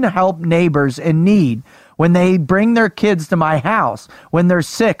shouldn't help neighbors in need when they bring their kids to my house when they're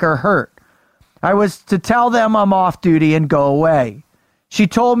sick or hurt. I was to tell them I'm off duty and go away. She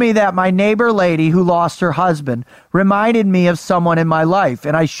told me that my neighbor lady who lost her husband reminded me of someone in my life,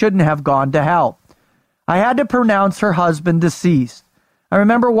 and I shouldn't have gone to help. I had to pronounce her husband deceased. I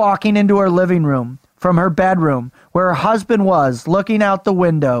remember walking into her living room from her bedroom where her husband was, looking out the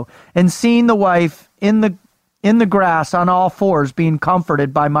window and seeing the wife in the grass on all fours being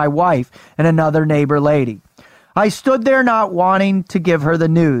comforted by my wife and another neighbor lady. I stood there not wanting to give her the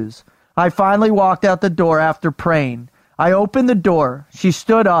news. I finally walked out the door after praying. I opened the door. She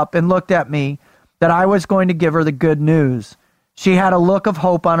stood up and looked at me that I was going to give her the good news. She had a look of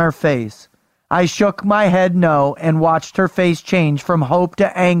hope on her face. I shook my head no and watched her face change from hope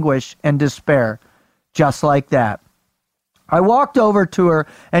to anguish and despair, just like that. I walked over to her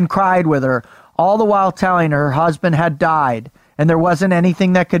and cried with her, all the while telling her husband had died and there wasn't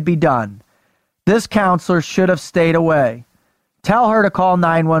anything that could be done. This counselor should have stayed away. Tell her to call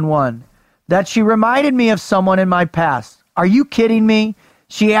 911. That she reminded me of someone in my past. Are you kidding me?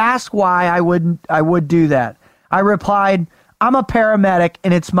 She asked why I would do that. I replied, I'm a paramedic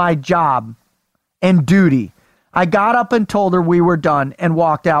and it's my job and duty. I got up and told her we were done and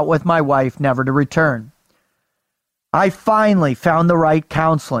walked out with my wife, never to return. I finally found the right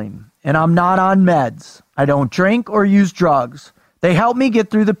counseling, and I'm not on meds. I don't drink or use drugs. They helped me get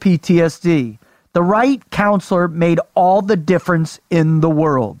through the PTSD. The right counselor made all the difference in the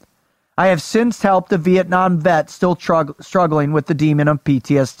world. I have since helped a Vietnam vet still struggling with the demon of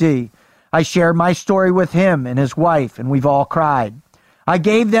PTSD. I shared my story with him and his wife, and we've all cried. I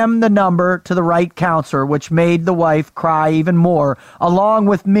gave them the number to the right counselor, which made the wife cry even more. Along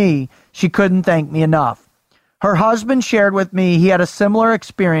with me, she couldn't thank me enough. Her husband shared with me he had a similar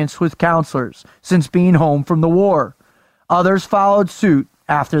experience with counselors since being home from the war. Others followed suit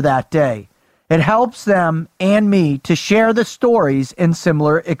after that day. It helps them and me to share the stories and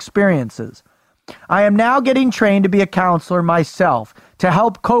similar experiences. I am now getting trained to be a counselor myself to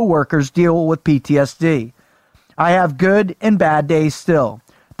help coworkers deal with PTSD. I have good and bad days still.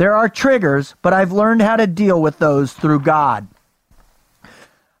 There are triggers, but I've learned how to deal with those through God.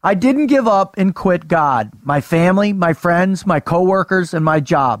 I didn't give up and quit God, my family, my friends, my coworkers, and my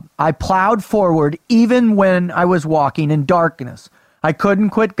job. I plowed forward even when I was walking in darkness. I couldn't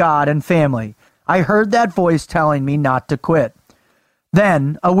quit God and family. I heard that voice telling me not to quit.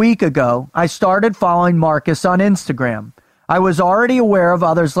 Then, a week ago, I started following Marcus on Instagram. I was already aware of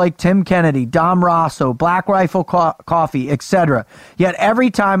others like Tim Kennedy, Dom Rosso, Black Rifle Coffee, etc. Yet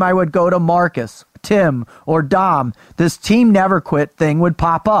every time I would go to Marcus, Tim, or Dom, this Team Never Quit thing would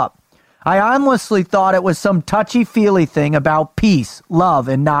pop up. I honestly thought it was some touchy-feely thing about peace, love,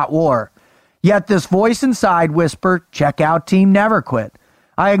 and not war. Yet this voice inside whispered, check out Team Never Quit.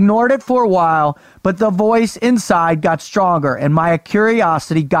 I ignored it for a while, but the voice inside got stronger and my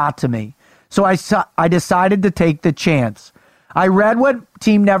curiosity got to me. So I decided to take the chance. I read what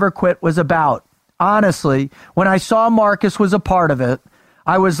Team Never Quit was about. Honestly, when I saw Marcus was a part of it,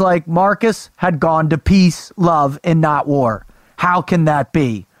 I was like, Marcus had gone to peace, love, and not war. How can that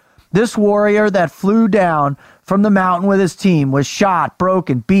be? This warrior that flew down from the mountain with his team was shot,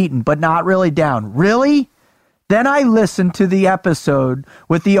 broken, beaten, but not really down. Really? Then I listened to the episode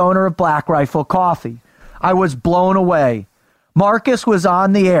with the owner of Black Rifle Coffee. I was blown away. Marcus was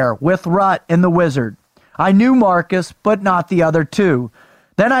on the air with Rut and the Wizard. I knew Marcus, but not the other two.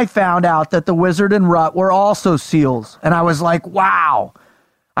 Then I found out that the Wizard and Rut were also SEALs, and I was like, wow.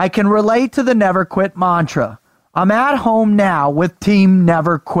 I can relate to the Never Quit mantra. I'm at home now with Team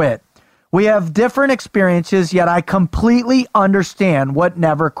Never Quit. We have different experiences, yet I completely understand what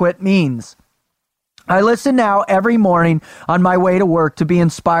Never Quit means. I listen now every morning on my way to work to be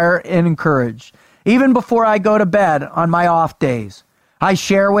inspired and encouraged, even before I go to bed on my off days. I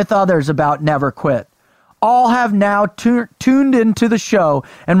share with others about Never Quit. All have now tuned into the show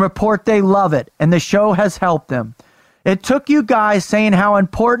and report they love it, and the show has helped them. It took you guys saying how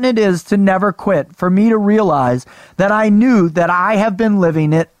important it is to never quit for me to realize that I knew that I have been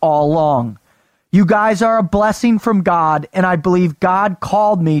living it all along. You guys are a blessing from God, and I believe God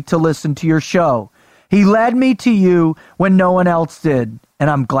called me to listen to your show. He led me to you when no one else did,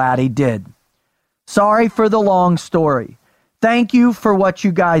 and I'm glad he did. Sorry for the long story. Thank you for what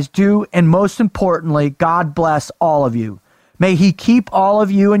you guys do, and most importantly, God bless all of you. May he keep all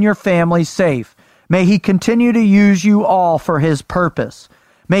of you and your family safe. May he continue to use you all for his purpose.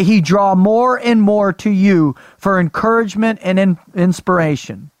 May he draw more and more to you for encouragement and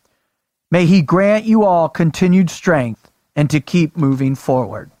inspiration. May he grant you all continued strength and to keep moving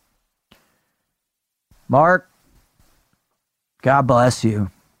forward. Mark, God bless you.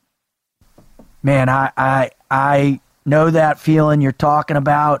 Man, I know that feeling you're talking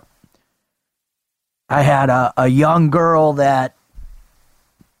about. I had a young girl that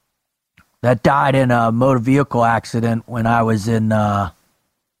died in a motor vehicle accident when I was in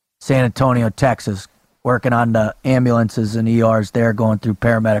San Antonio, Texas, working on the ambulances and ERs there, going through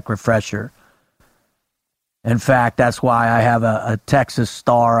paramedic refresher. In fact, that's why I have a Texas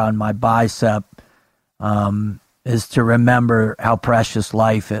star on my bicep, is to remember how precious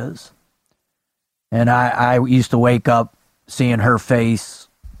life is. And I used to wake up seeing her face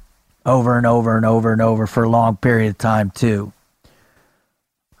over and over and over and over for a long period of time too.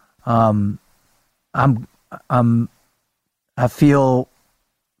 I feel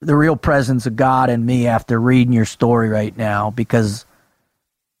the real presence of God in me after reading your story right now, because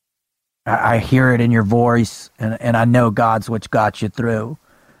I hear it in your voice, and I know God's what's got you through.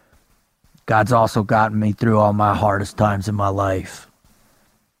 God's also gotten me through all my hardest times in my life.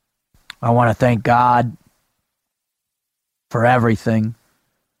 I want to thank God for everything.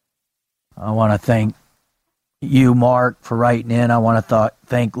 I want to thank you, Mark, for writing in. I want to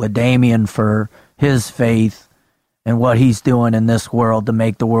thank LaDamian for his faith and what he's doing in this world to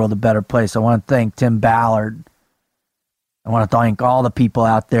make the world a better place. I want to thank Tim Ballard. I want to thank all the people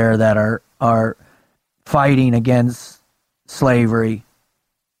out there that are fighting against slavery.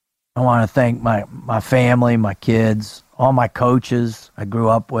 I want to thank my family, my kids, all my coaches I grew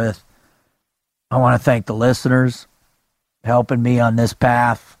up with. I want to thank the listeners helping me on this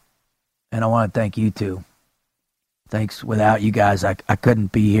path. And I want to thank you too. Thanks. Without you guys, I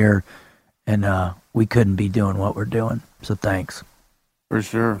couldn't be here, and we couldn't be doing what we're doing. So thanks. For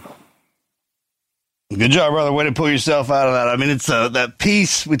sure. Good job, brother. Way to pull yourself out of that. I mean, it's that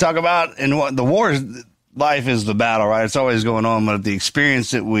peace we talk about, and what the war is. Life is the battle, right? It's always going on, but the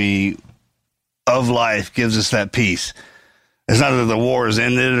experience that of life gives us that peace. it's not that the war is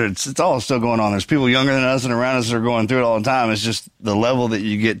ended. It's all still going on. There's people younger than us and around us that are going through it all the time. It's just the level that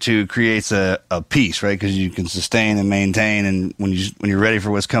you get to creates a peace, right? Because you can sustain and maintain, and when you're ready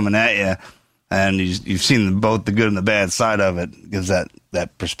for what's coming at you, and you've seen both the good and the bad side of it, gives that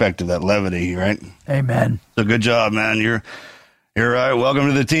perspective, that levity, right? Amen. So good job, man. You're right. Welcome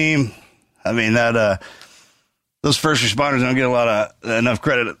to the team. I mean, that those first responders don't get enough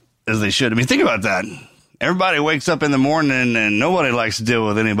credit as they should. I mean, think about that. Everybody wakes up in the morning and nobody likes to deal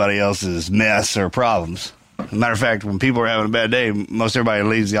with anybody else's mess or problems. As a matter of fact, when people are having a bad day, most everybody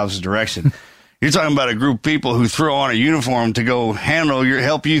leaves the opposite direction. You're talking about a group of people who throw on a uniform to go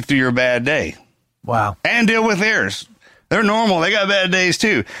help you through your bad day. Wow. And deal with theirs. They're normal. They got bad days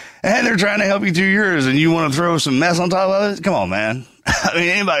too. And they're trying to help you through yours, and you want to throw some mess on top of it? Come on, man. I mean,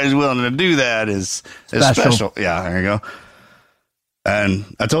 anybody who's willing to do that is special. Yeah, there you go.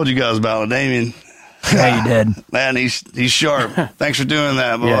 And I told you guys about Damien. Yeah, you did. Man, he's sharp. Thanks for doing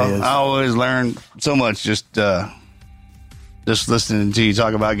that, boy. Yeah, I always learn so much just listening to you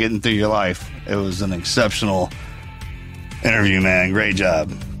talk about getting through your life. It was an exceptional interview, man. Great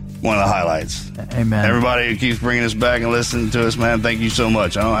job. One of the highlights. Amen. Everybody who keeps bringing us back and listening to us, man, thank you so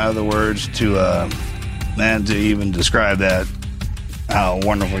much. I don't have the words to even describe that, how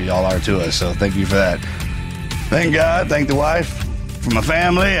wonderful y'all are to us. So thank you for that. Thank God. Thank the wife. For my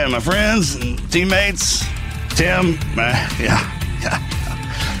family and my friends and teammates. Tim, yeah.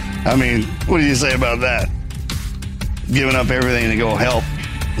 I mean, what do you say about that? Giving up everything to go help.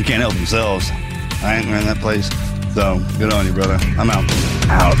 They can't help themselves. I ain't in that place. So, good on you, brother. I'm out.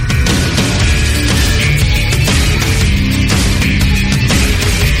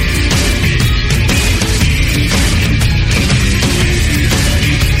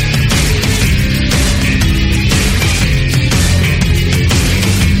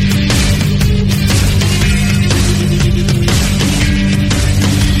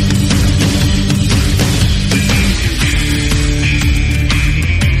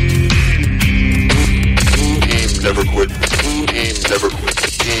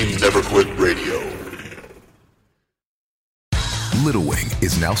 Little Wing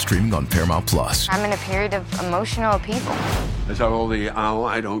is now streaming on Paramount Plus. I'm in a period of emotional upheaval. Is that all the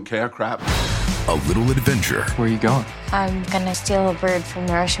I don't care crap? A little adventure. Where are you going? I'm gonna steal a bird from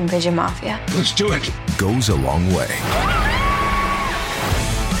the Russian pigeon mafia. Let's do it. Goes a long way.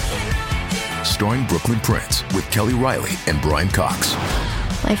 Starring Brooklyn Prince with Kelly Riley and Brian Cox.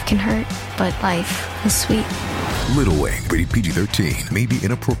 Life can hurt, but life is sweet. Little Wing, rated PG-13, may be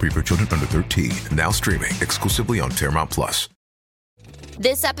inappropriate for children under 13. Now streaming exclusively on Paramount Plus.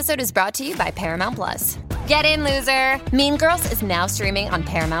 This episode is brought to you by Paramount Plus. Get in, loser! Mean Girls is now streaming on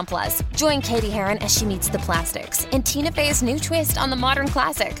Paramount Plus. Join Katie Heron as she meets the plastics in Tina Fey's new twist on the modern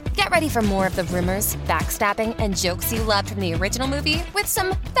classic. Get ready for more of the rumors, backstabbing, and jokes you loved from the original movie with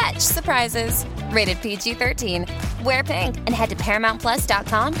some fetch surprises. Rated PG-13. Wear pink and head to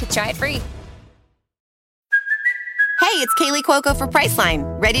ParamountPlus.com to try it free. Hey, it's Kaylee Cuoco for Priceline.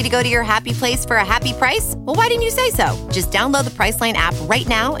 Ready to go to your happy place for a happy price? Well, why didn't you say so? Just download the Priceline app right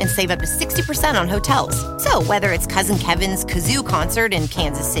now and save up to 60% on hotels. So whether it's Cousin Kevin's Kazoo Concert in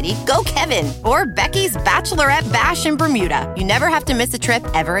Kansas City, go Kevin, or Becky's Bachelorette Bash in Bermuda, you never have to miss a trip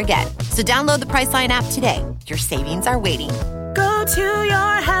ever again. So download the Priceline app today. Your savings are waiting. Go to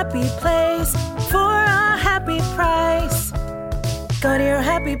your happy place for a happy price. Go to your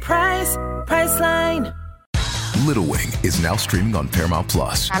happy price, Priceline. Little Wing is now streaming on Paramount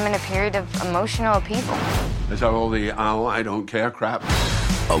Plus. I'm in a period of emotional upheaval. Is that all the I don't care crap?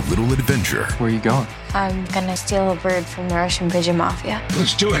 A little adventure. Where are you going? I'm gonna steal a bird from the Russian pigeon mafia.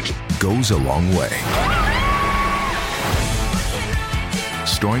 Let's do it. Goes a long way.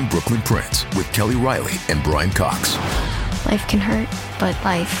 Starring Brooklyn Prince with Kelly Riley and Brian Cox. Life can hurt, but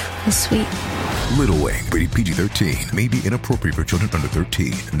life is sweet. Little Wing, rated PG-13, may be inappropriate for children under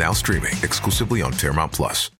 13. Now streaming exclusively on Paramount Plus.